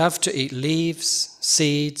 They love to eat leaves,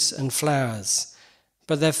 seeds, and flowers,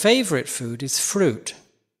 but their favorite food is fruit.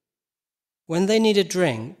 When they need a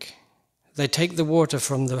drink, they take the water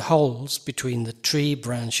from the holes between the tree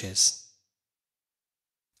branches.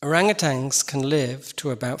 Orangutans can live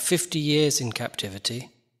to about 50 years in captivity,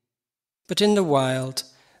 but in the wild,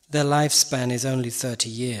 their lifespan is only 30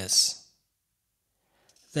 years.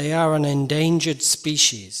 They are an endangered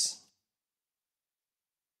species.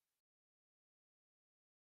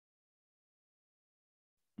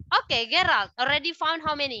 Okay, Gerald, already found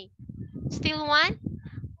how many? Still 1?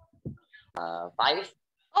 5.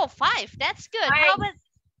 Oh, 5. That's good. How about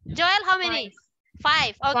Joel? How many?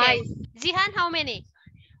 5. Okay. 5. Jihan, how many?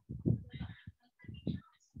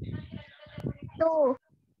 2,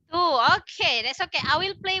 2. Okay, that's okay. I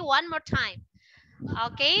will play one more time.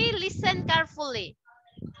 Okay, listen carefully.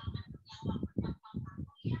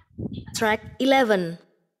 Track 11.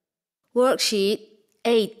 Worksheet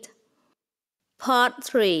 8. Part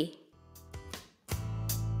 3.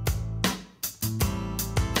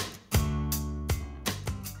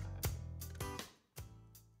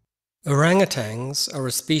 Orangutans are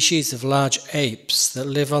a species of large apes that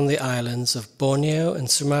live on the islands of Borneo and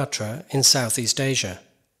Sumatra in Southeast Asia.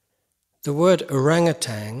 The word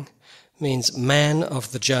orangutan means man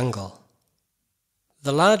of the jungle.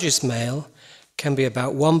 The largest male can be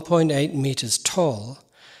about 1.8 meters tall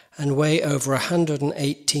and weigh over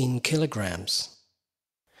 118 kilograms.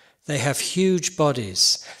 They have huge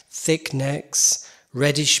bodies, thick necks,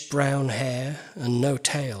 reddish-brown hair, and no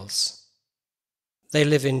tails. They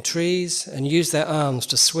live in trees and use their arms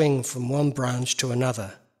to swing from one branch to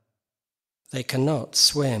another. They cannot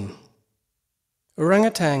swim.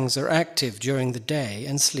 Orangutans are active during the day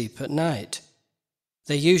and sleep at night.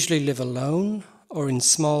 They usually live alone or in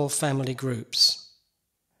small family groups.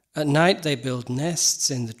 At night they build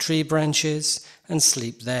nests in the tree branches and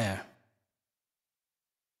sleep there.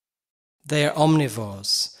 They are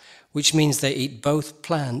omnivores, which means they eat both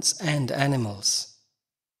plants and animals.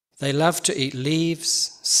 They love to eat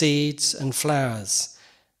leaves, seeds, and flowers,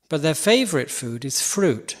 but their favorite food is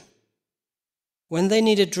fruit. When they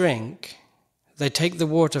need a drink, they take the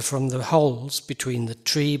water from the holes between the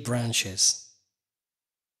tree branches.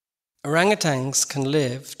 Orangutans can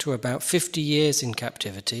live to about 50 years in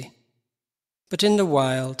captivity, but in the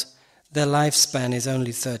wild, their lifespan is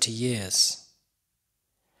only 30 years.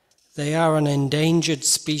 They are an endangered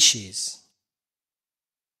species.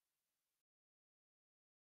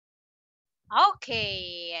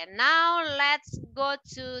 Okay, now let's go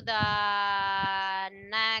to the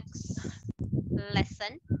next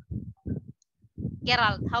lesson.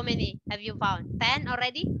 Gerald, how many have you found? 10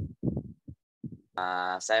 already?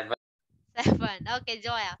 7. 7. Okay,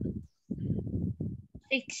 Joel.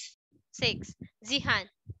 6. 6. Zihan.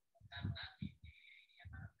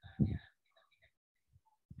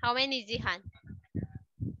 How many, Zihan?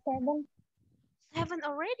 7. 7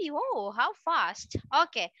 already. Oh, how fast.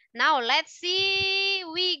 Okay, now let's see.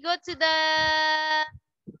 We go to the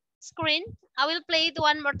screen. I will play it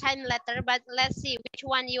one more time later, but let's see which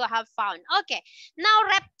one you have found. Okay, now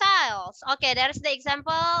reptiles. Okay, there's the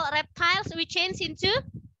example. Reptiles we change into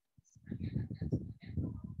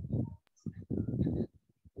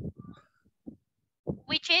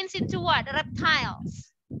what?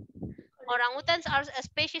 Reptiles. Orangutans are a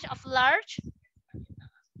species of large.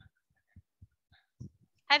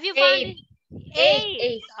 Have you found it?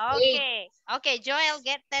 Apes. Okay. Okay, Joel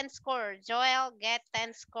get 10 score. Joel get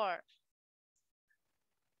 10 score.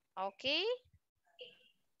 Okay.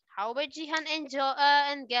 How about Jihan and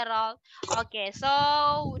Gerald? Okay,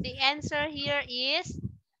 so the answer here is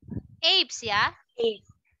apes, yeah?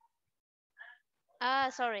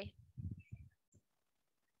 Sorry.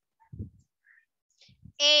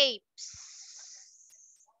 Apes.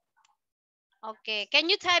 Okay, can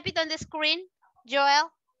you type it on the screen,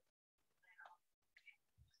 Joel?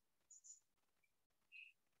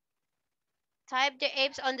 Type the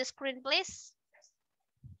apes on the screen, please.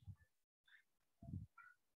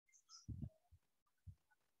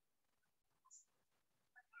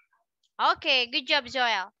 Okay, good job,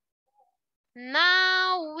 Joel.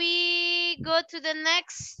 Now we go to the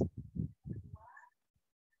next.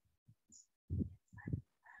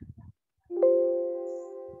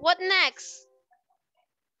 What next?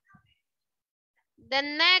 The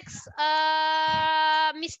next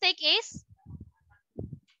mistake is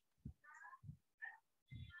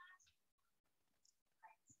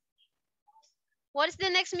what is the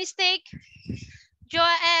next mistake?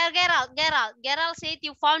 Gerald said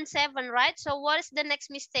you found 7, right? So what is the next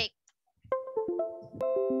mistake?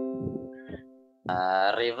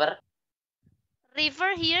 River.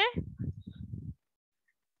 River here.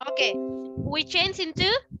 Okay, we change into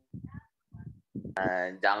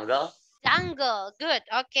Jungle. jungle. Good.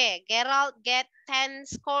 Okay, Gerald get 10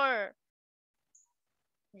 score.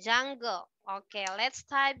 Jungle. Okay, let's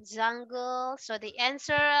type jungle. So the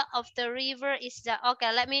answer of the river is the.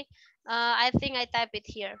 Okay, let me. I think I type it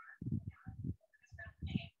here.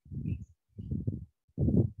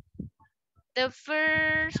 The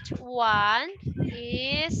first one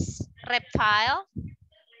is reptile.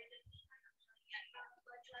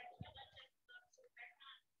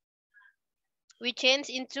 We change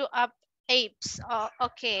into apes. Oh,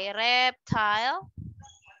 okay, reptile.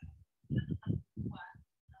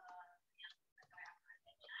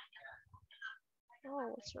 Oh,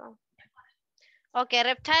 what's wrong? Okay,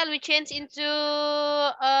 reptile we change into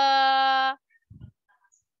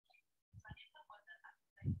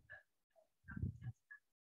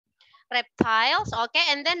reptiles. Okay,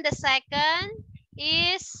 and then the second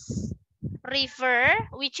is river.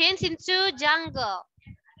 We change into jungle.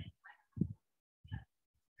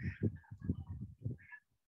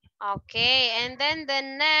 Okay, and then the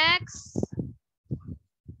next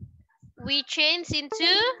we change into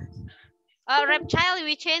reptile.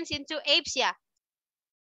 We change into apes. Yeah.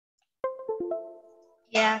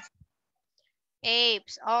 Yeah.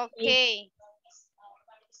 Apes. Okay.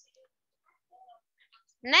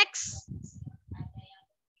 Next.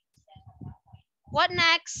 What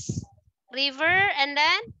next? River and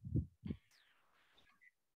then?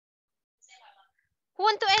 Who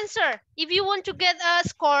want to answer? If you want to get a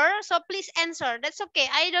score, so please answer. That's okay.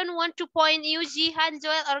 I don't want to point you, Jihan,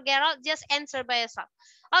 Joel, or Gerald. Just answer by yourself.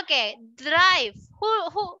 Okay. Drive.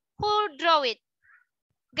 Who draw it?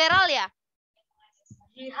 Gerald, yeah?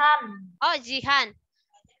 Jihan. Oh, Jihan.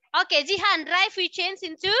 Okay, Jihan, drive we change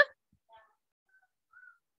into?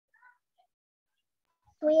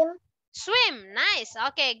 Swim. Swim. Nice.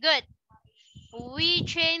 Okay, good. We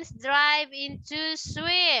change drive into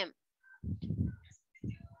swim.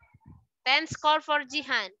 10 score for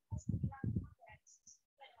Jihan.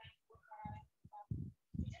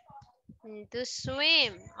 To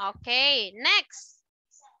swim. Okay, next.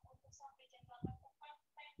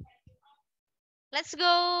 Let's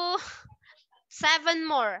go. 7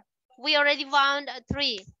 more. We already found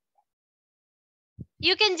 3.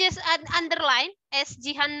 You can just underline as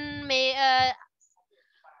Jihan may.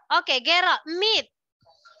 Okay, Gerald. Meat.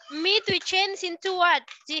 Meat we change into what,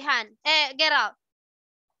 Jihan? Gerald.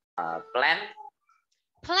 Plant.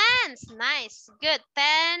 Plants. Nice. Good.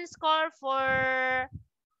 10 score for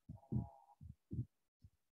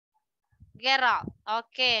Gerald.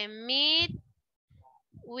 Okay, meat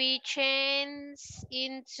we change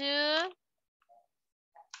into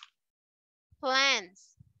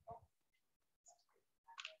plants.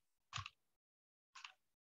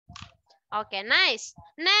 Okay, nice.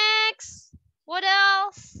 Next. What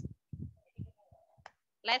else?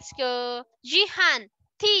 Let's go. Jihan.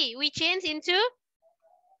 Tea we change into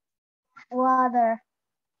Water.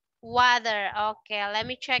 water. Okay, let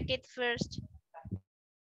me check it first.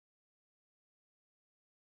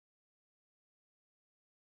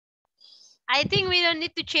 I think we don't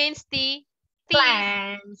need to change tea. Tea.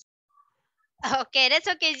 Plants. Okay, that's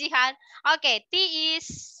okay, Jihan. Okay, tea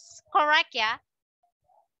is correct, yeah.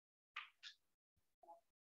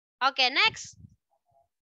 Okay, next.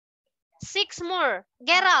 6 more.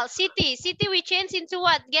 Gerald, city. City we change into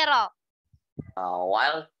what, Gerald?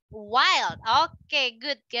 Wild. Wild. Okay,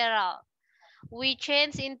 good, Gerald. We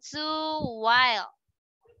change into wild.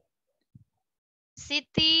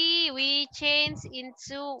 City we change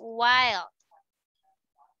into wild.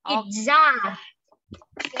 Pizza.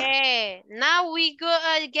 Okay, now we go,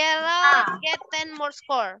 Gerald, get 10 more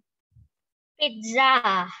score.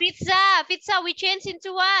 Pizza. Pizza. Pizza we change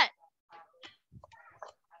into what?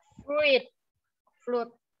 Fruit. Fruit.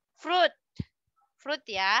 Fruit. Fruit,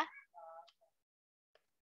 yeah.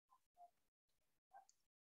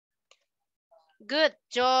 Good.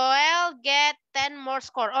 Joel get 10 more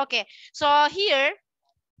score. Okay. So here,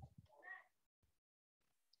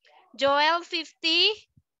 Joel 50,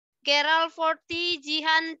 Gerald 40,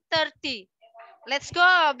 Jihan 30. Let's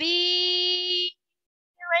go. Be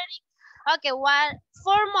ready. Okay,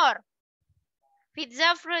 4 more.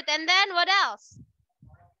 Pizza, fruit, and then what else?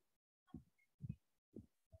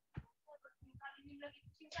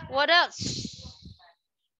 What else?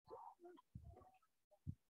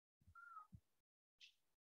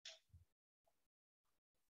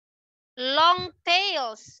 Long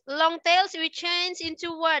tails. Long tails we change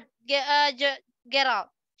into what? Gerald.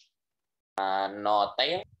 No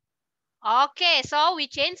tail. Okay, so we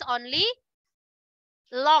change only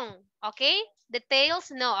long. Okay, the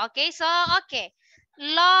tails no. Okay, so okay,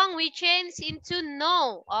 long we change into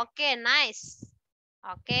no. Okay, nice.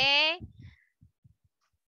 Okay,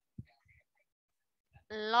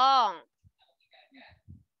 long.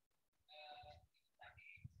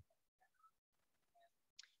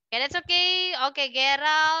 Okay, that's okay. Okay,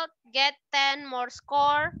 Gerald get 10 more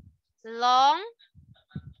score. Long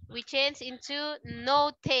we change into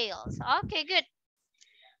no tails. Okay, good.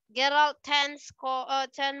 Gerald 10 score.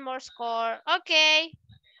 10 more score. Okay,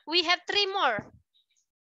 we have 3 more.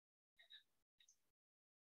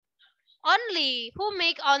 Only. Who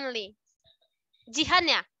make only? Jihan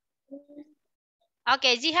ya?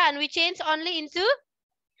 Okay, Jihan, we change only into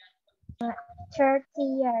 30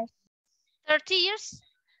 years. 30 years?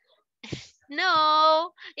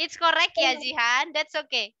 No, it's correct ya, Jihan. That's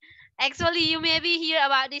okay. Actually, you maybe hear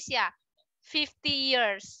about this ya. 50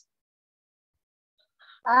 years.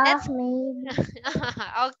 That's Maybe.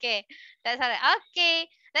 okay. That's all right. Okay,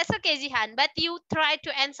 that's okay, Jihan. But you try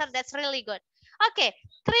to answer. That's really good. Okay,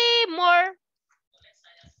 3 more.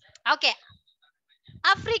 Okay,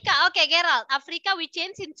 Africa. Okay, Gerald. Africa, we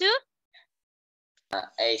change into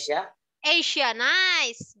Asia. Asia.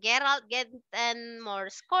 Nice. Gerald get 10 more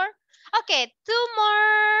score. Okay, 2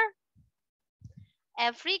 more.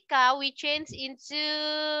 Africa, we change into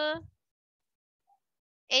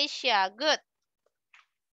Asia. Good.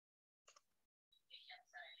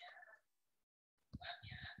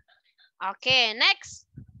 Okay, next.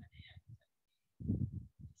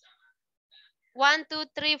 1, 2,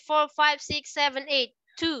 3, 4, 5, 6, 7, 8.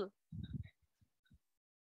 2.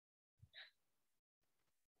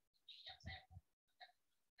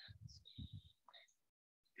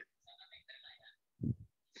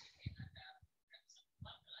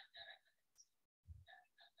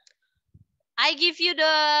 I give you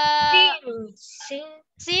the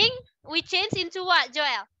sing. We change into what,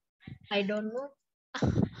 Joel? I don't know.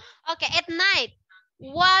 Okay, at night.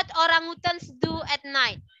 What orangutans do at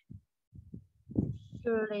night?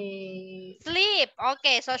 Sleep. Sleep.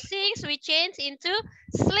 Okay, so 6 we change into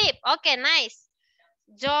sleep. Okay, nice.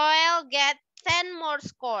 Joel get 10 more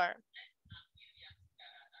score.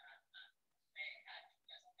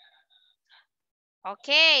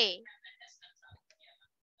 Okay.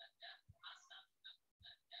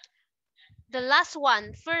 The last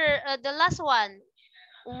one. The last one.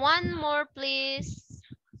 One more, please.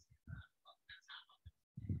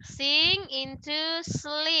 Sing into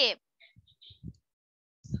sleep.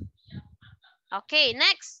 Okay,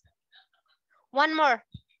 next. One more.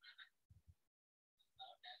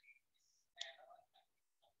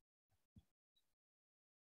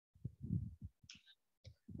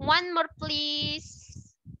 One more,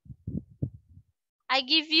 please. I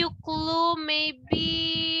give you clue,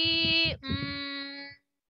 maybe.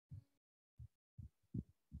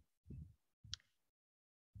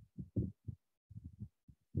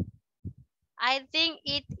 I think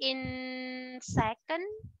it in second.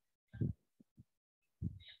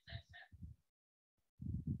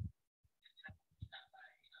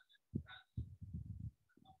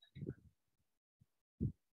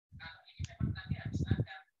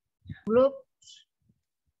 Group.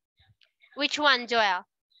 Which one, Joel?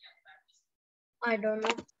 I don't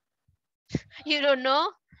know. You don't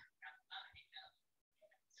know?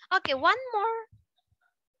 Okay, one more.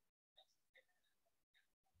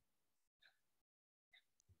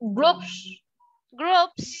 Groups.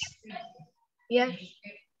 Groups. Yes.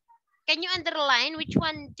 Can you underline which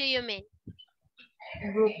one do you mean?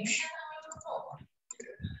 Groups.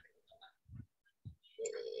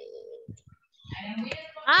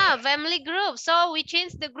 Family group. So we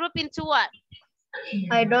change the group into what?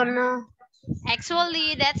 I don't know.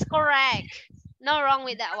 Actually, that's correct. No wrong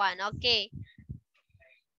with that one. Okay.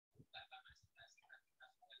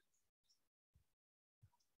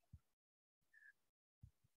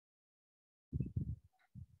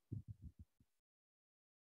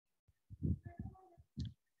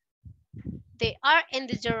 They are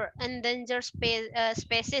endangered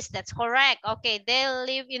species. That's correct. Okay, they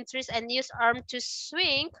live in trees and use arms to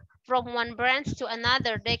swing from one branch to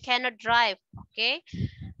another. They cannot drive. Okay,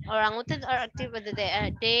 orangutans are active with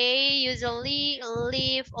they usually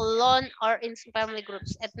live alone or in family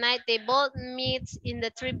groups. At night, they both meet in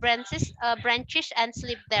the tree branches and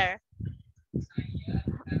sleep there.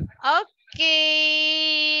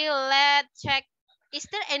 Okay, let's check. Is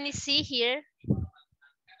there any C here?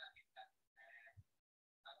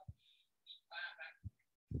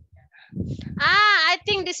 I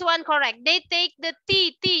think this one correct. They take the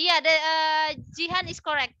T. Yeah, the Jihan is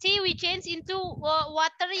correct. T we change into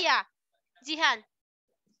water, yeah. Jihan.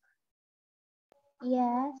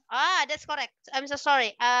 Yes. That's correct. I'm so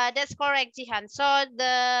sorry. That's correct, Jihan. So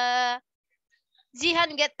the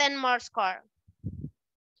Jihan get 10 more score.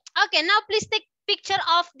 Okay, now please take picture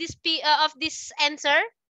of this answer.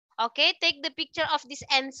 Okay, take the picture of this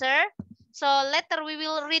answer. So later we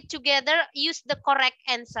will read together. Use the correct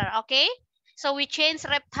answer. Okay. So we change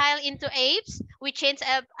reptile into apes. We change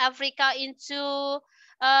Africa into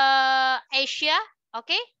Asia.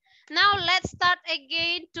 Okay. Now let's start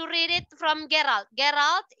again to read it from Gerald.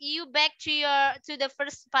 Gerald, you back to the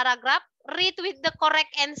first paragraph. Read with the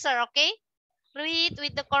correct answer. Okay. Read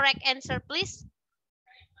with the correct answer, please.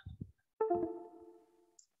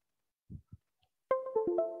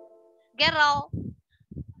 Gerald.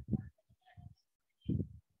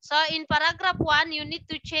 So in paragraph 1, you need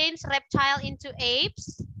to change reptile into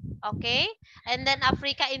apes. Okay. And then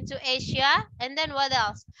Africa into Asia. And then what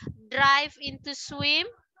else? Drive into swim.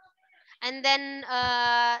 And then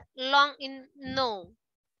long in no.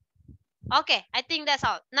 Okay. I think that's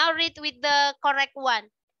all. Now read with the correct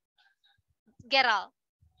one. Gerald.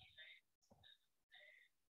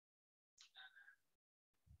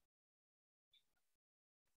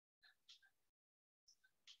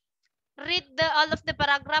 Read all of the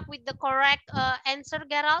paragraph with the correct answer,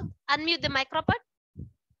 Gerald. Unmute the microphone.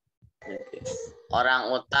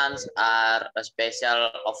 Orangutans are a species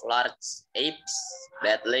of large apes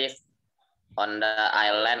that live on the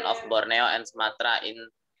island of Borneo and Sumatra in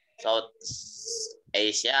South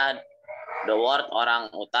Asia. The word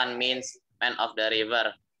orangutan means man of the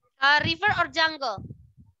river. River or jungle?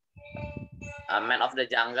 Man of the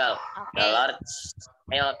jungle. Okay. The large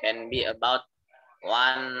male can be about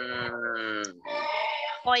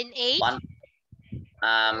 1.8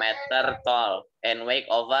 meter tall and weigh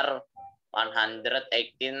over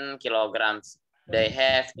 118 kilograms. They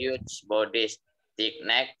have huge bodies, thick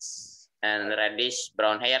necks, and reddish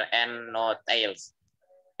brown hair and no tails.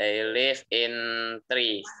 They live in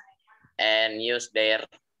trees and use their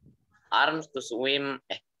arms to swing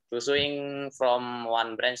from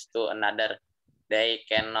one branch to another. They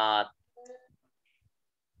cannot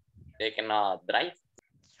drive.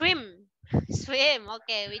 Swim. Swim.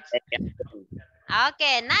 Okay, which They can swim.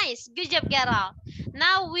 okay, nice. Good job, Gerald.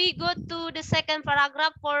 Now we go to the second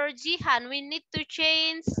paragraph for Jihan. We need to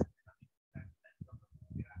change.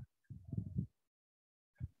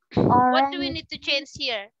 What do we Orange need to change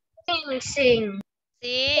here? Sing. Sing.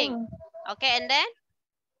 thing. Okay, and then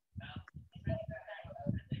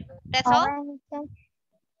that's all. Orangutan,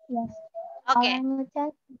 yes. Okay.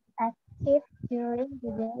 Orangutans are active during the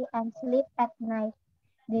day and sleep at night.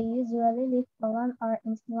 They usually live alone or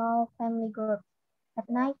in small family groups. At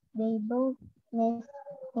night, they both nest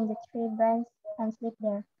in the tree branch and sleep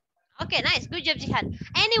there. Okay, nice. Good job, Jihan.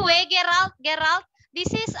 Anyway, Gerald, this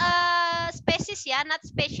is a species, yeah, not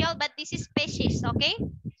special, but this is species, okay?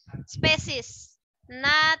 Species,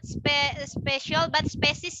 not special, but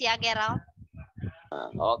species, yeah, Gerald.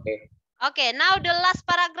 Okay. Okay, now the last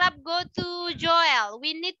paragraph go to Joel.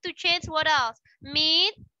 We need to change what else?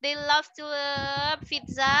 Meat, they love to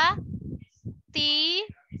pizza, tea,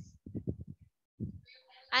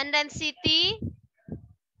 and then city,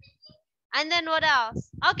 and then what else?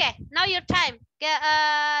 Okay, now your time,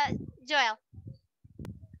 Joel.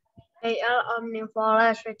 They are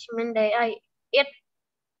omnivores, which means they eat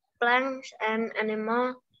plants and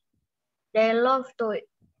animals. They love to eat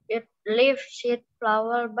leaves, seed,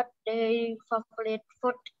 flower, but their favorite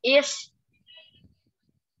food is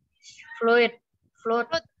fluid. Fruit.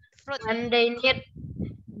 Fruit, fruit, When they need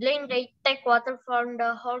drink, they take water from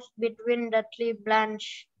the holes between the tree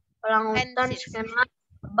branches. and Orangutans seeds. can live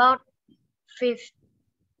about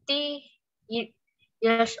 50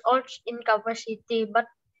 years old in capacity, but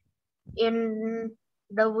in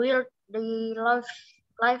the wild, the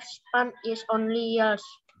lifespan is only years.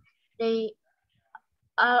 They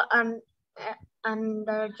are an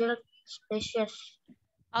endangered species.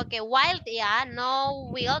 Okay, wild, yeah,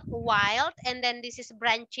 no wild, and then this is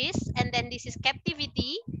branches, and then this is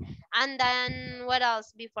captivity, and then what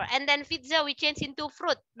else before? And then pizza we change into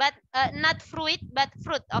fruit, but not fruit, but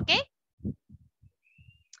fruit, okay?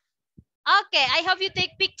 Okay, I hope you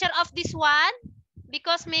take picture of this one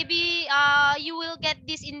because maybe you will get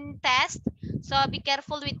this in test. So be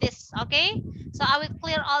careful with this, okay? So I will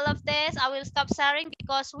clear all of this. I will stop sharing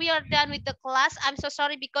because we are done with the class. I'm so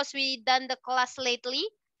sorry because we done the class lately.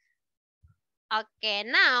 Okay,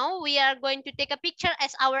 now we are going to take a picture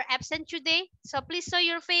as our absent today. So please show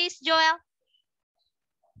your face, Joel.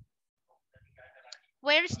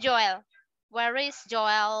 Where is Joel? Where is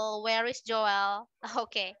Joel? Where is Joel?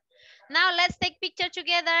 Okay. Now let's take picture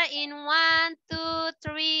together in 1, 2,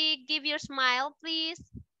 3. Give your smile, please.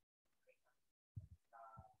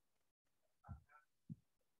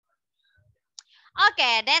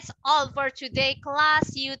 Okay, that's all for today, class.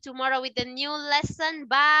 See you tomorrow with the new lesson.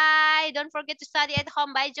 Bye. Don't forget to study at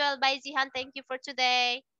home. Bye, Joel. Bye, Zihan. Thank you for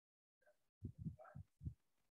today.